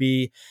 It could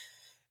be,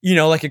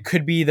 it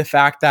could be the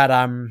fact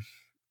that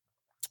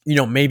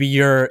maybe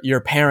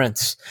your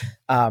parents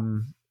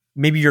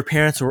maybe your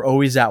parents were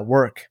always at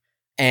work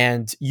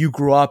and you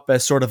grew up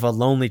as sort of a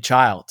lonely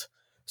child.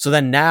 So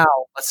then now,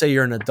 let's say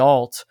you're an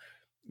adult,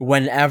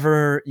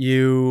 whenever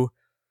you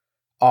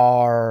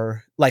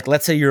are like,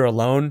 let's say you're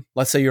alone,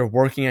 let's say you're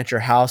working at your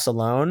house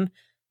alone,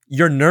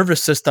 your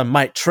nervous system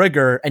might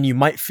trigger and you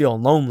might feel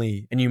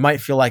lonely and you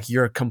might feel like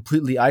you're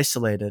completely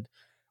isolated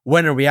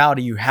when in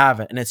reality you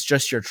haven't, and it's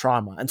just your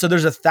trauma. And so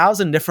there's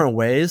 1,000 different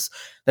ways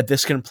that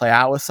this can play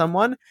out with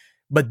someone,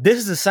 but this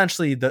is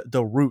essentially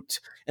the root.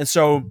 And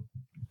so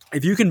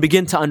if you can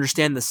begin to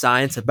understand the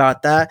science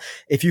about that,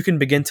 if you can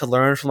begin to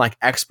learn from like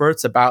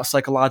experts about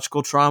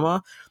psychological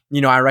trauma,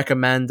 I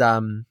recommend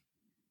um,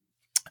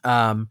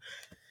 Dr.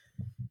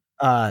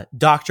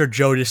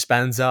 Joe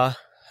Dispenza,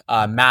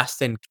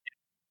 Maston,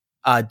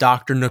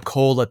 Dr.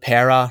 Nicole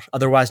LaPera,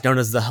 otherwise known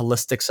as the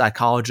holistic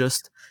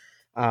psychologist,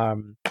 who's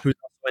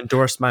also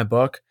endorsed my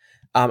book.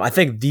 I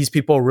think these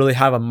people really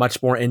have a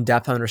much more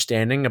in-depth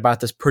understanding about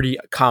this pretty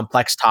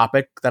complex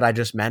topic that I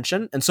just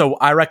mentioned. And so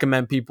I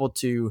recommend people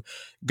to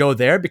go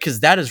there because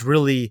that is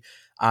really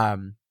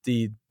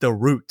the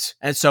root.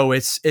 And so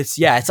it's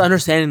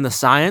understanding the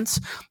science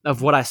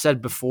of what I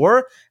said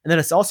before, and then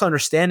it's also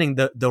understanding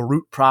the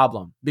root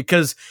problem.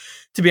 Because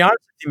to be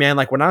honest with you, man,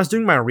 like when I was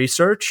doing my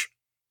research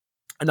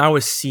and I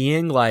was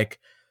seeing like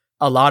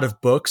a lot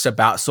of books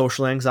about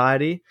social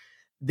anxiety,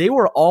 they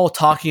were all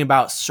talking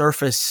about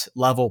surface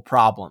level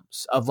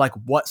problems of like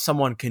what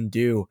someone can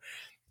do.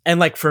 And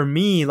like for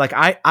me, like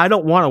I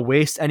don't want to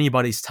waste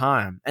anybody's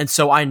time. And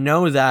so I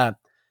know that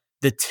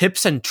the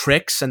tips and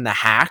tricks and the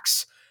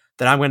hacks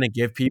that I'm going to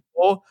give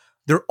people,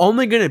 they're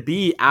only going to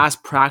be as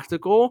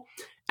practical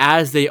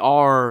as they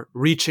are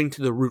reaching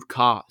to the root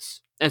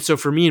cause. And so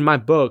for me in my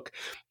book,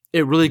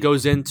 it really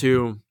goes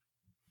into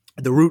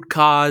the root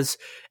cause,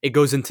 it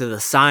goes into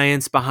the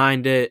science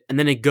behind it, and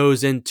then it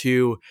goes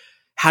into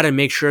how to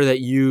make sure that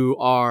you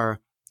are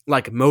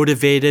like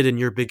motivated and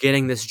you're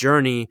beginning this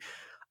journey,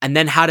 and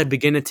then how to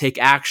begin to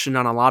take action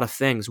on a lot of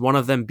things. One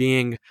of them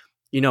being,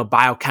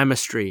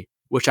 biochemistry,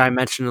 which I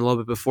mentioned a little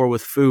bit before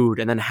with food,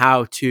 and then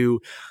how to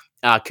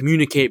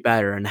communicate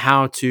better and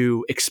how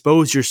to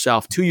expose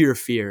yourself to your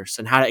fears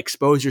and how to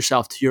expose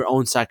yourself to your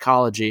own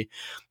psychology,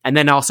 and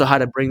then also how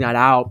to bring that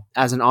out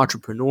as an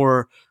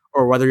entrepreneur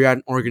or whether you're at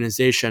an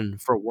organization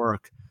for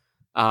work.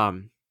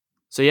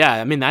 So yeah,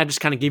 I mean, I just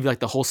kind of gave you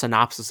like the whole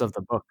synopsis of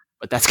the book,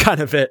 but that's kind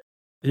of it.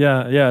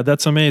 Yeah,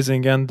 that's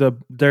amazing. And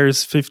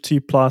there's 50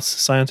 plus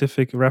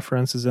scientific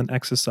references and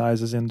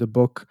exercises in the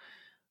book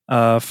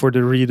for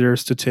the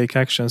readers to take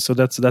action. So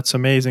that's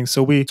amazing.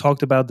 So we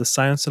talked about the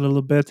science a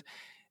little bit,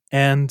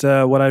 and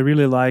what I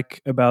really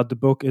like about the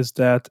book is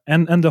that,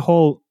 and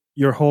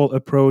your whole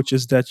approach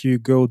is that you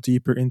go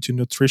deeper into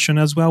nutrition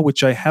as well,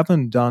 which I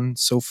haven't done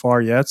so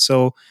far yet.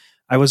 So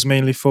I was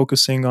mainly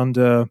focusing on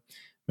the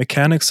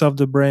mechanics of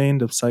the brain,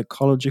 the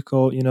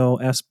psychological,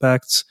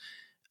 aspects.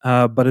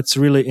 But it's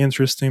really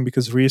interesting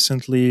because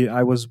recently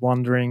I was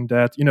wondering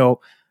that,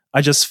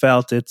 I just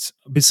felt it,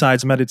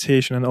 besides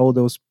meditation and all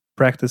those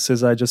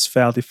practices, I just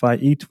felt if I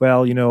eat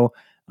well,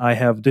 I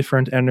have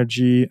different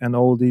energy and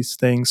all these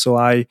things. So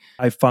I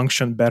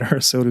function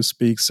better, so to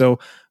speak. So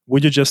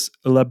would you just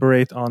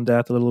elaborate on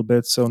that a little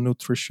bit? So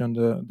nutrition,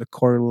 the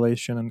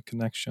correlation and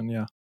connection.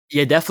 Yeah.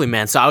 Yeah, definitely,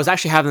 man. So I was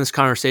actually having this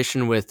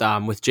conversation with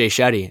Jay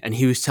Shetty, and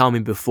he was telling me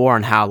before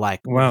on how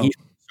like when Wow. he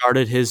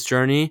started his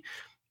journey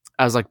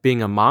as like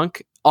being a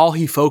monk, all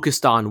he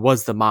focused on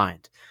was the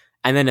mind.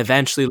 And then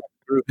eventually like,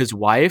 through his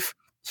wife,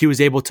 he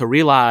was able to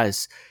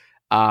realize,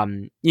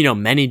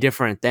 many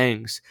different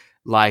things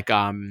like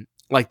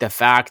the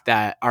fact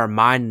that our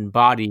mind and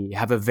body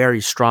have a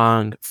very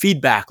strong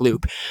feedback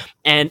loop.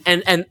 And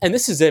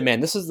this is it,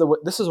 man. This is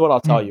what I'll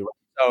tell Mm. you.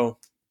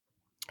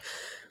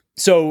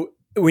 So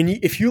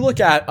if you look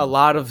at a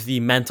lot of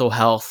the mental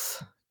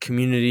health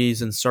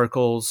communities and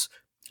circles,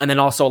 and then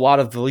also a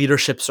lot of the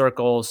leadership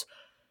circles,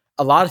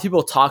 a lot of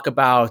people talk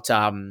about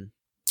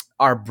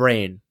our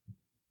brain,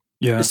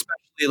 Yeah.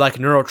 especially like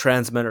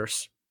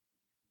neurotransmitters.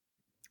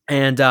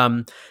 And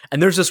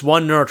there's this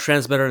one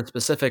neurotransmitter in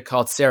specific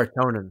called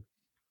serotonin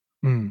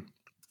Mm.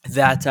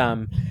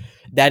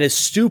 that is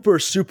super,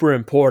 super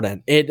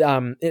important. It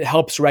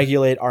helps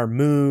regulate our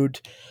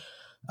mood,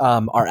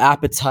 our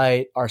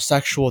appetite, our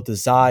sexual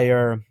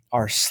desire,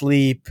 our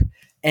sleep,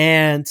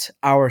 and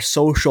our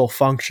social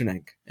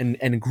functioning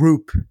and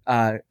group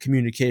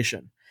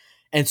communication.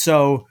 And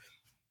so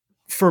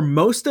for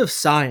most of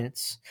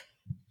science,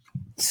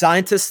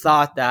 scientists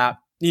thought that,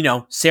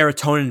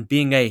 serotonin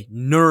being a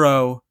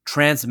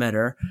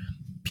neurotransmitter,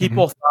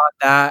 people thought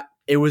that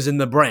it was in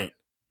the brain.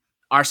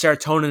 Our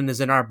serotonin is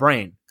in our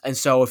brain. And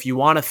so if you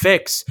want to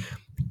fix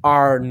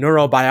our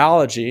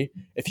neurobiology,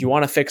 if you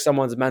want to fix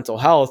someone's mental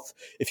health,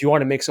 if you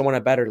want to make someone a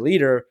better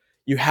leader,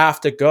 you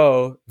have to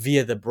go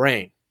via the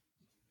brain.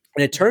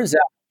 And it turns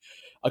out,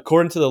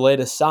 according to the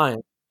latest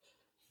science,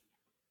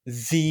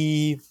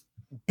 the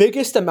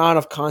biggest amount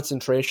of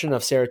concentration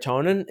of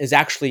serotonin is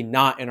actually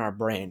not in our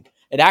brain.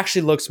 It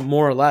actually looks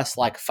more or less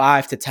like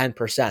 5 to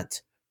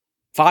 10%.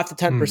 5 to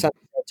 10% of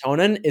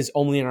serotonin is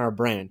only in our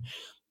brain.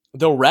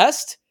 The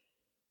rest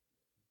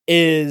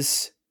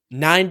is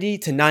 90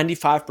 to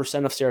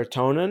 95% of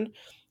serotonin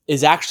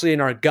is actually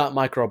in our gut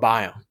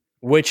microbiome,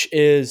 which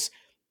is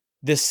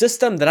this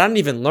system that I didn't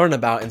even learn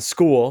about in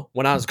school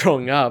when I was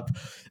growing up,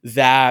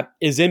 that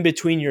is in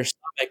between your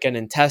stomach and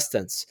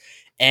intestines.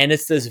 And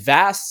it's this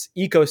vast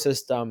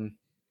ecosystem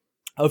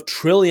of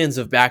trillions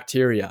of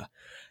bacteria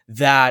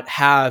that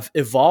have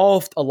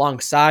evolved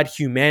alongside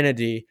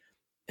humanity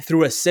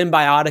through a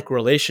symbiotic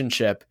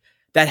relationship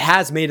that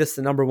has made us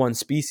the number one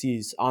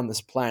species on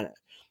this planet.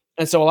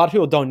 And so a lot of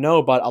people don't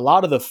know, but a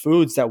lot of the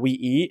foods that we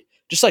eat,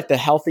 just like the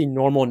healthy,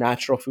 normal,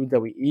 natural food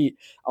that we eat,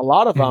 a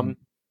lot of Mhm. them,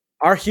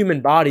 our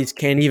human bodies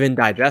can't even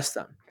digest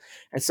them.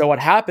 And so what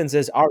happens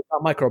is our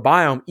gut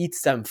microbiome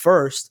eats them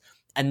first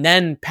and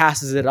then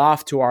passes it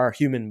off to our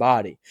human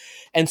body.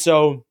 And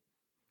so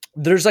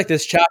there's like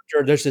this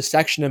chapter, there's this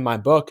section in my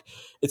book.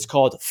 It's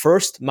called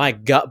First My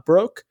Gut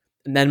Broke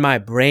and Then My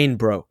Brain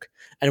Broke.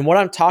 And what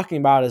I'm talking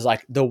about is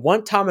like the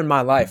one time in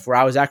my life where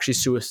I was actually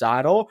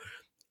suicidal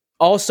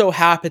also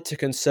happened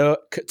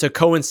to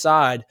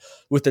coincide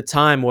with the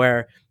time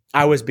where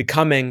I was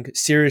becoming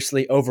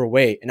seriously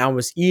overweight and I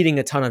was eating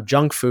a ton of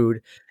junk food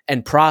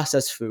and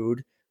processed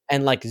food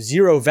and like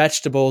zero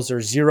vegetables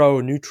or zero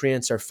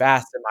nutrients or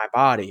fats in my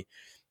body.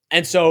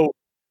 And so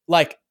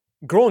like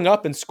growing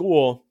up in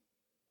school,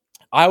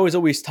 I was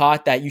always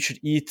taught that you should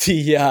eat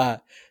the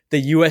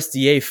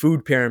USDA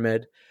food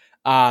pyramid,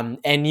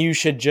 and you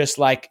should just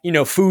like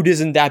food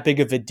isn't that big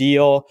of a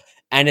deal,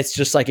 and it's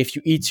just like if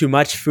you eat too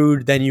much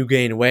food, then you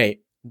gain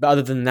weight. But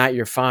other than that,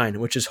 you're fine,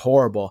 which is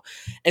horrible.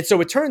 And so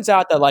it turns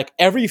out that like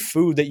every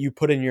food that you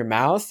put in your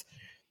mouth,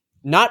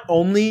 not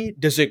only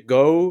does it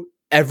go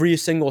every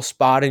single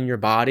spot in your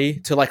body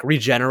to like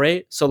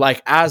regenerate. So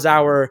like as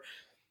our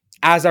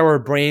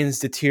brains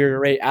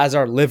deteriorate, as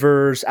our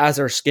livers, as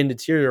our skin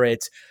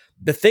deteriorates,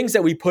 the things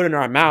that we put in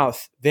our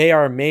mouth, they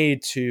are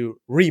made to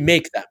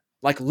remake them.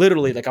 Like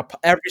literally, like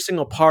every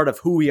single part of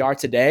who we are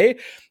today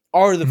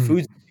are the Mhm.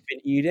 foods we've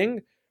been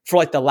eating for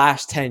like the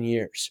last 10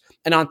 years.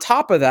 And on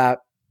top of that,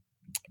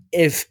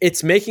 if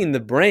it's making the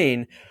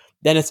brain,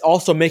 then it's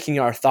also making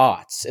our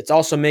thoughts. It's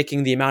also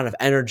making the amount of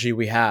energy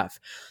we have.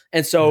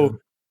 And Yeah. so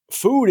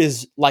food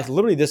is like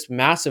literally this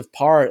massive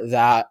part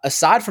that,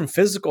 aside from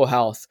physical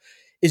health,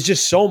 is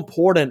just so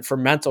important for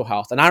mental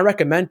health. And I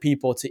recommend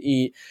people to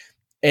eat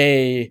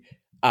a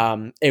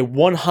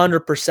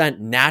 100%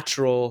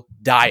 natural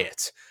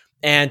diet.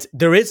 And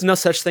there is no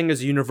such thing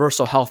as a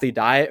universal healthy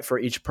diet for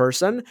each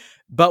person,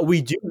 but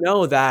we do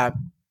know that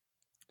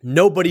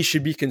nobody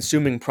should be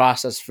consuming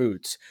processed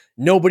foods.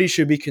 Nobody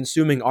should be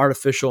consuming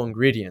artificial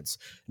ingredients.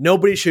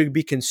 Nobody should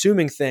be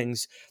consuming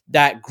things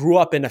that grew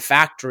up in a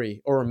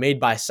factory or were made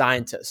by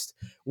scientists,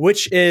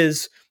 which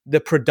is the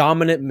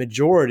predominant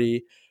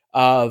majority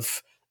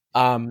of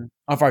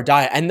our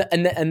diet.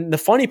 And the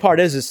funny part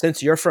is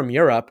since you're from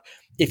Europe,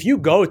 if you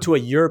go to a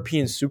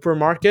European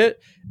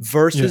supermarket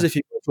versus Yeah. if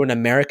you go to an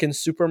American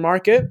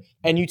supermarket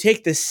and you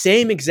take the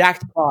same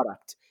exact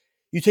product,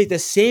 the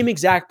same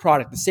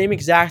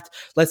exact,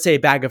 let's say, a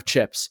bag of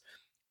chips.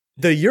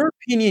 The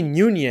European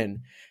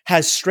Union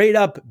has straight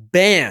up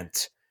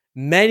banned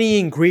many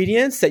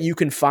ingredients that you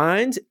can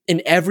find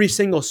in every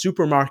single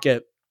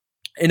supermarket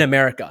in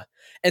America.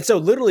 And so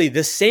literally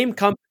the same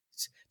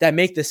companies that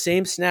make the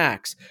same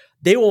snacks,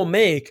 they will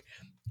make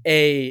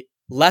a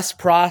less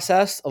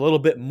processed, a little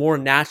bit more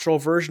natural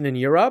version in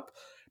Europe.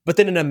 But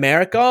then in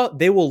America,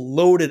 they will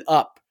load it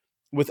up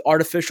with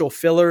artificial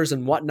fillers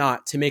and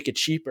whatnot to make it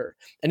cheaper.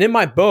 And in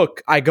my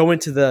book, I go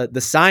into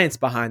the science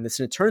behind this.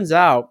 And it turns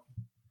out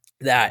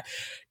that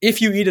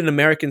if you eat an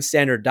American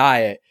standard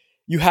diet,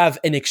 you have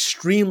an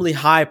extremely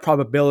high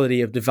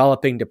probability of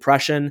developing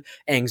depression,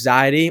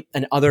 anxiety,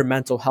 and other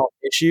mental health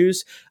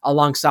issues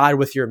alongside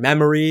with your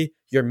memory,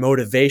 your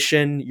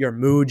motivation, your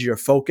mood, your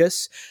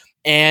focus.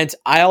 And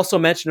I also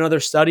mentioned another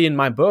study in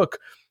my book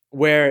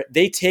where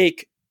they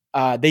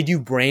do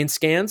brain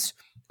scans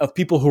of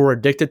people who are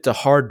addicted to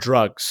hard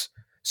drugs.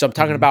 So I'm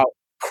talking Mhm. about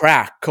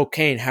crack,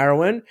 cocaine,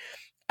 heroin,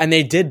 and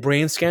they did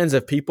brain scans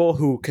of people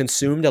who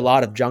consumed a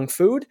lot of junk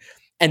food,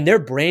 and their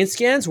brain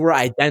scans were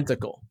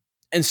identical.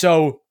 And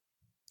so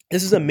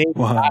this is amazing.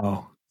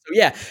 Wow. So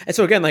yeah, and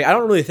so again, like I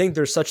don't really think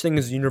there's such thing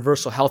as a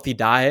universal healthy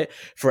diet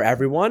for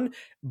everyone,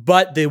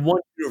 but the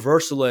one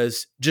universal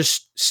is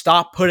just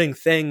stop putting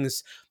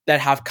things that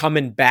have come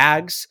in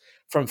bags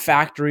from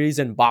factories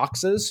and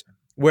boxes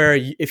where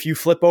if you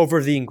flip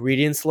over the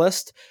ingredients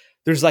list,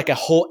 there's like a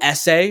whole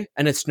essay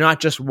and it's not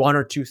just one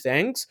or two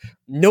things.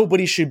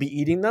 Nobody should be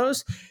eating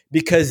those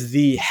because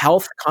the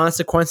health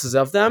consequences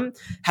of them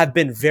have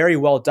been very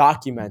well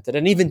documented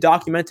and even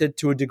documented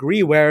to a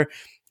degree where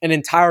an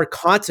entire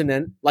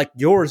continent like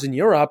yours in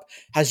Europe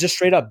has just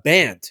straight up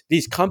banned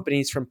these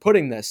companies from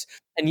putting this.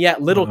 And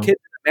yet little Wow. kids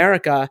in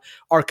America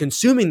are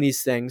consuming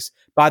these things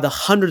by the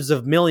hundreds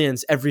of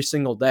millions every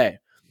single day.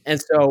 And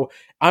so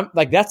I'm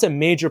like, that's a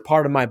major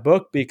part of my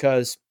book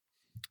because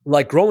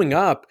like growing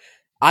up,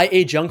 I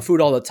ate junk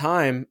food all the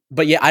time,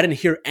 but yet I didn't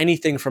hear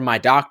anything from my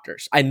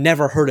doctors. I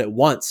never heard it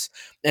once.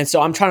 And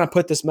so I'm trying to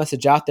put this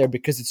message out there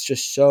because it's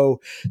just so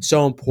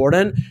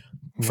important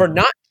for Yeah.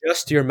 not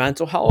just your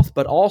mental health,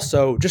 but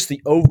also just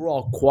the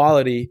overall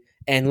quality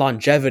and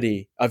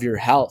longevity of your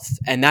health.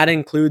 And that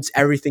includes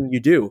everything you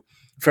do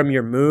from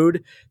your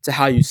mood to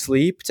how you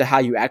sleep to how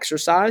you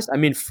exercise. I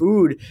mean,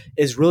 food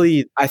is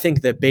really, I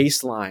think, the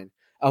baseline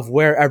of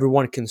where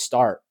everyone can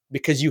start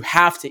because you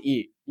have to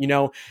eat.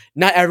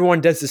 Not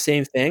everyone does the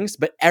same things,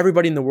 but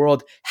everybody in the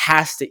world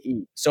has to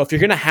eat. So if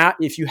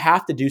you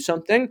have to do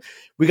something,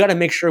 we got to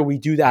make sure we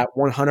do that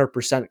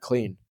 100%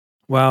 clean.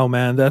 Wow,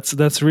 man,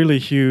 that's really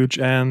huge,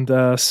 and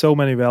so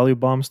many value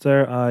bombs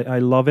there. I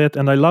love it,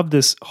 and I love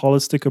this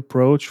holistic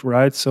approach,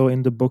 right? So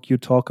in the book, you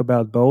talk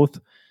about both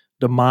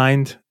the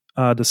mind,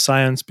 the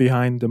science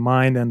behind the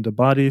mind and the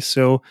body.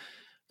 So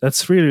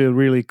that's really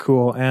really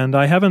cool. And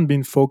I haven't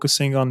been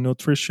focusing on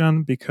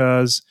nutrition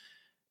because,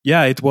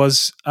 yeah, it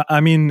was.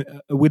 I mean,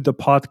 with the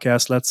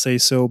podcast, let's say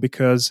so,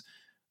 because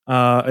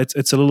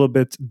it's a little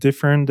bit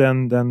different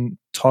than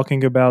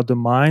talking about the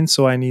mind,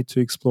 so I need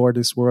to explore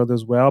this world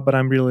as well, but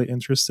I'm really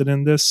interested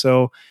in this.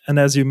 So, and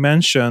as you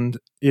mentioned,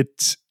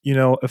 it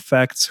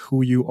affects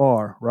who you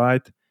are,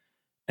 right?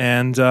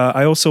 And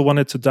I also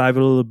wanted to dive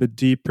a little bit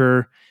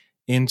deeper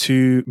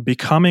into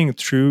becoming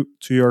true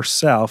to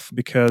yourself,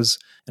 because,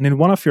 and in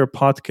one of your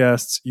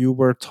podcasts you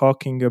were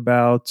talking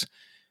about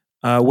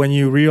when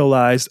you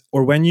realized,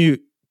 or when you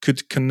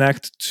could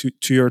connect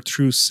to your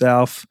true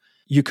self,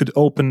 you could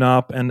open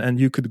up and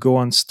you could go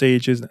on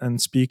stages and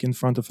speak in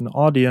front of an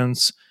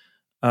audience.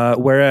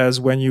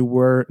 Whereas when you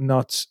were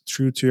not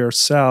true to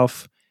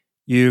yourself,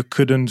 you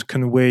couldn't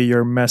convey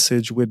your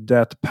message with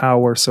that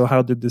power. So,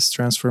 how did this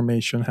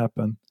transformation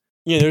happen?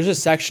 There's a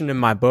section in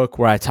my book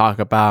where I talk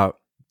about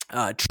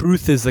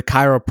truth is the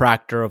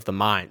chiropractor of the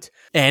mind.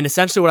 And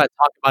essentially what I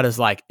talk about is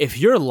like, if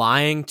you're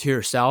lying to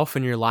yourself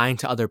and you're lying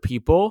to other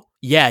people,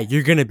 yeah,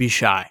 you're going to be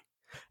shy.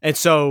 And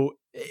so,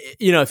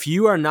 if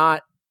you are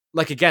not,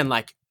 like, again,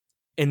 like,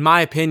 in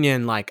my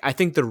opinion, like, I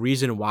think the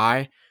reason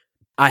why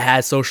I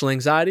had social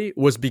anxiety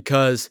was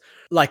because,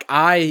 like,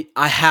 I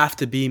have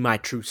to be my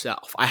true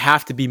self. I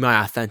have to be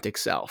my authentic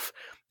self.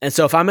 And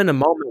so if I'm in a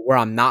moment where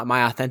I'm not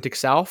my authentic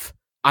self,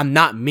 I'm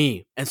not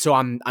me. And so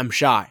I'm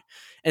shy.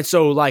 And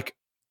so, like,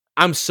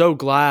 I'm so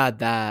glad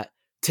that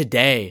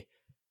today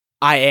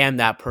I am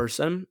that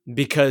person,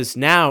 because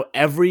now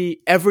every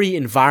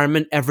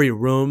environment, every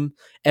room,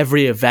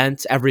 every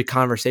event, every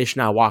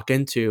conversation I walk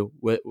into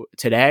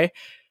today,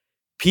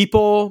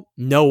 people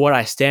know what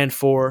I stand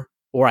for,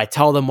 or I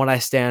tell them what I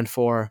stand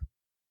for.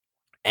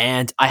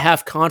 And I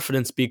have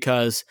confidence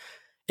because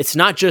it's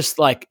not just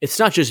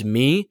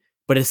me,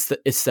 but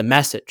it's the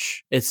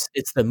message. It's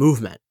the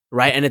movement,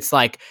 right? And it's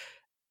like,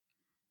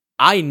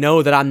 I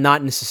know that I'm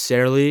not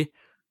necessarily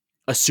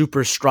a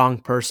super strong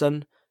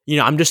person.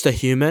 I'm just a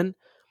human.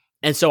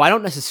 And so I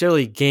don't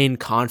necessarily gain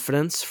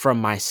confidence from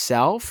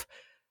myself,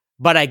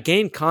 but I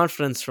gain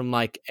confidence from,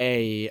 like,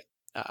 a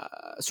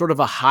sort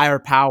of a higher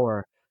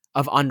power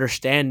of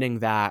understanding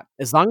that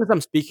as long as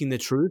I'm speaking the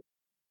truth,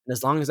 and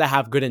as long as I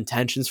have good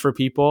intentions for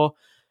people,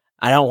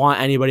 I don't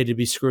want anybody to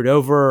be screwed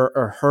over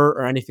or hurt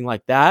or anything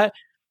like that,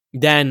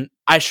 then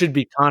I should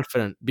be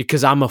confident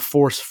because I'm a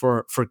force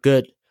for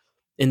good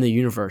in the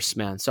universe,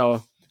 man. So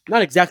I'm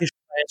not exactly sure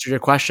if I answered your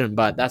question,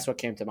 but that's what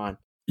came to mind.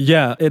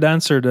 Yeah, it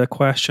answered the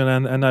question,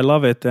 and I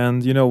love it.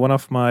 And one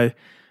of my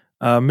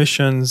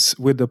missions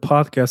with the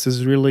podcast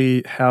is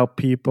really help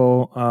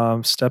people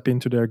step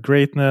into their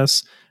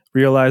greatness,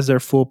 realize their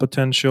full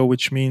potential,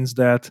 which means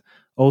that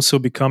also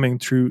becoming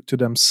true to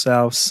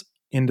themselves,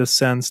 in the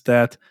sense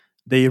that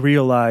they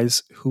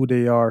realize who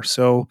they are.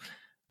 So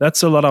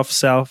that's a lot of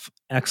self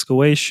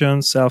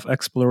excavation, self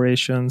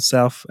exploration,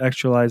 self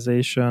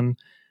actualization,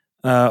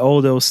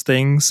 all those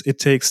things. It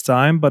takes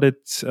time, but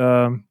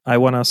I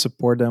want to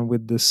support them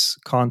with this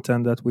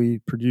content that we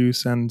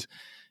produce. And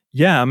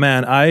yeah,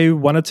 man, I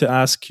wanted to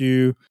ask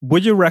you,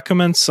 would you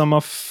recommend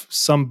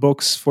some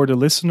books for the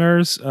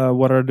listeners?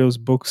 What are those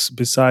books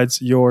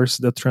besides yours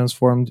that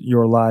transformed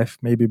your life?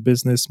 Maybe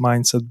business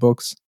mindset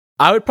books?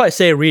 I would probably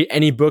say read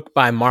any book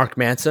by Mark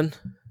Manson.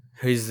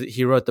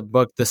 He wrote the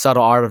book The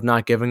Subtle Art of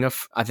Not Giving a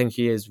F. I think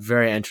he is a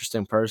very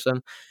interesting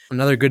person.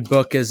 Another good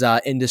book is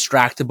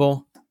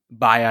Indistractable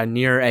by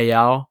Nir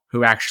Eyal,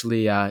 who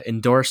actually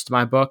endorsed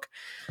my book.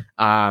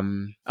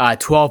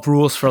 12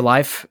 Rules for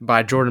Life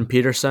by Jordan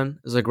Peterson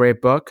is a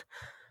great book.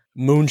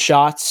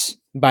 Moonshots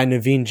by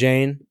Naveen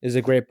Jain is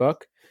a great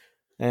book.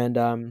 And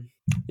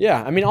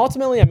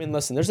ultimately,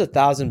 listen, there's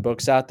 1,000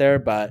 books out there,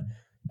 but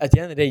at the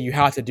end of the day, you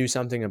have to do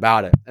something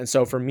about it. And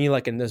so for me,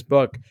 like in this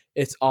book,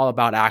 it's all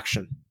about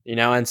action,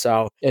 and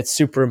so it's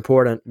super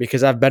important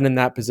because I've been in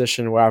that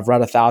position where I've read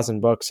 1,000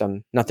 books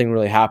and nothing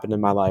really happened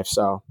in my life.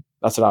 So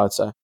that's what I would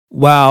say.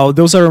 Wow,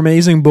 those are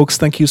amazing books.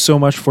 Thank you so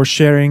much for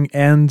sharing.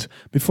 And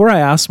before I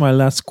ask my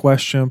last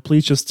question,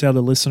 please just tell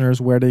the listeners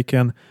where they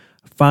can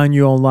find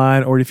you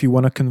online, or if you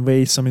want to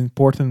convey some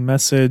important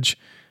message,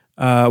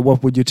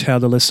 what would you tell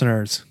the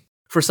listeners?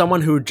 For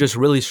someone who just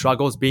really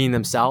struggles being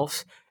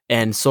themselves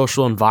in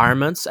social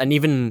environments, and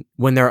even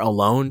when they're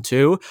alone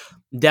too,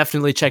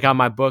 definitely check out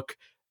my book,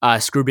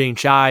 Screw Being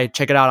Shy.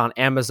 Check it out on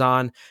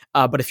Amazon.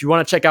 But if you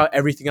want to check out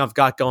everything I've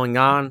got going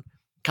on,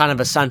 kind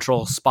of a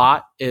central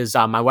spot is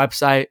my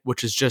website,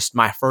 which is just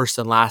my first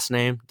and last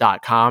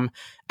name.com,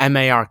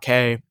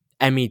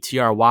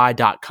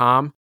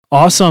 metry.com.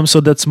 Awesome.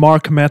 So that's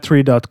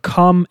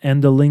markmetry.com,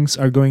 and the links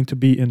are going to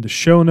be in the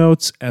show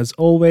notes as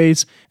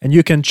always. And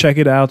you can check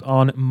it out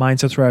on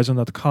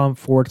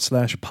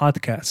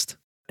mindsethorizon.com/podcast.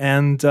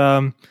 And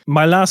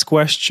my last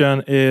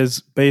question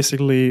is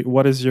basically,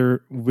 what is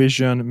your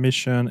vision,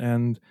 mission,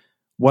 and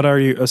what are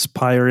you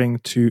aspiring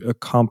to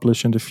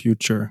accomplish in the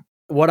future?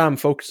 What I'm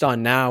focused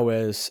on now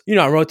is,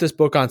 I wrote this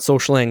book on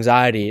social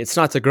anxiety. It's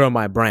not to grow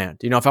my brand.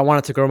 If I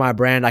wanted to grow my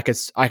brand, I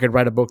could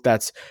write a book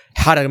that's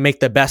how to make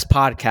the best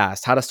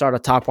podcast, how to start a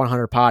top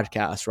 100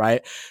 podcast,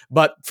 right?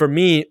 But for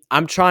me,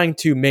 I'm trying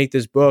to make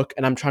this book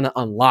and I'm trying to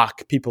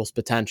unlock people's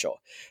potential,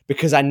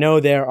 because I know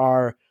there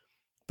are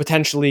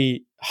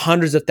potentially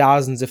hundreds of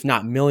thousands, if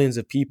not millions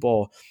of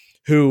people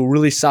who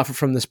really suffer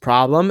from this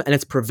problem, and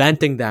it's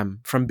preventing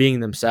them from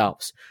being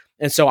themselves.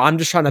 And so I'm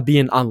just trying to be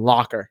an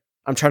unlocker.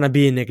 I'm trying to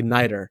be an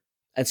igniter.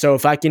 And so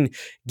if I can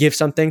give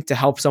something to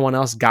help someone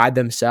else guide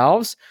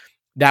themselves,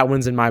 that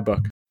wins in my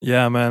book.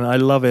 Yeah, man, I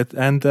love it.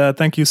 And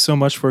thank you so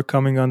much for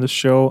coming on the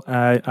show.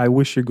 I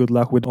wish you good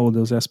luck with all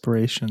those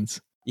aspirations.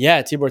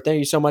 Yeah, Tibor, thank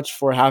you so much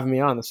for having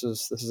me on. This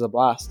is a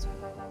blast.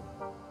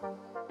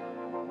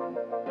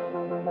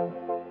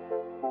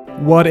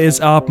 What is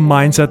up,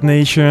 Mindset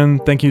Nation?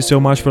 Thank you so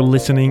much for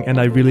listening,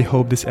 and I really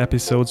hope this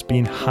episode's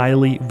been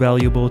highly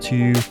valuable to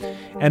you.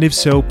 And if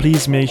so,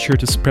 please make sure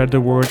to spread the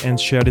word and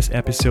share this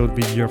episode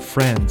with your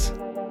friends.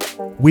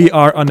 We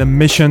are on a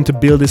mission to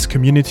build this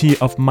community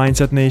of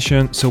Mindset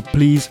Nation, so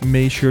please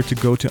make sure to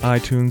go to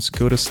iTunes,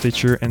 go to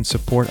Stitcher, and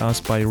support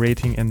us by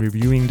rating and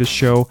reviewing the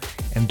show,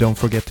 and don't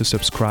forget to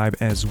subscribe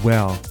as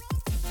well.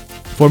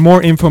 For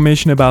more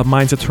information about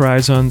Mindset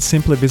Horizon,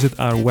 simply visit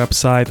our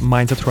website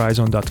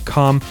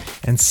mindsethorizon.com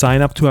and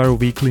sign up to our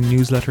weekly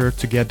newsletter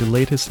to get the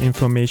latest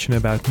information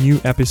about new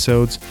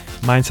episodes,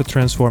 mindset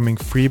transforming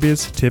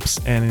freebies,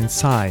 tips, and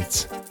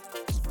insights.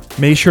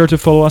 Make sure to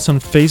follow us on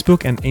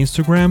Facebook and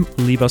Instagram,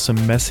 leave us a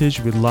message,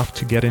 we'd love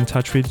to get in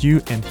touch with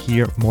you and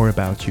hear more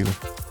about you.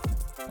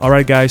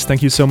 Alright guys,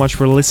 thank you so much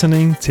for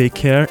listening, take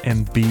care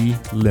and be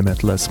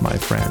limitless, my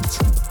friends.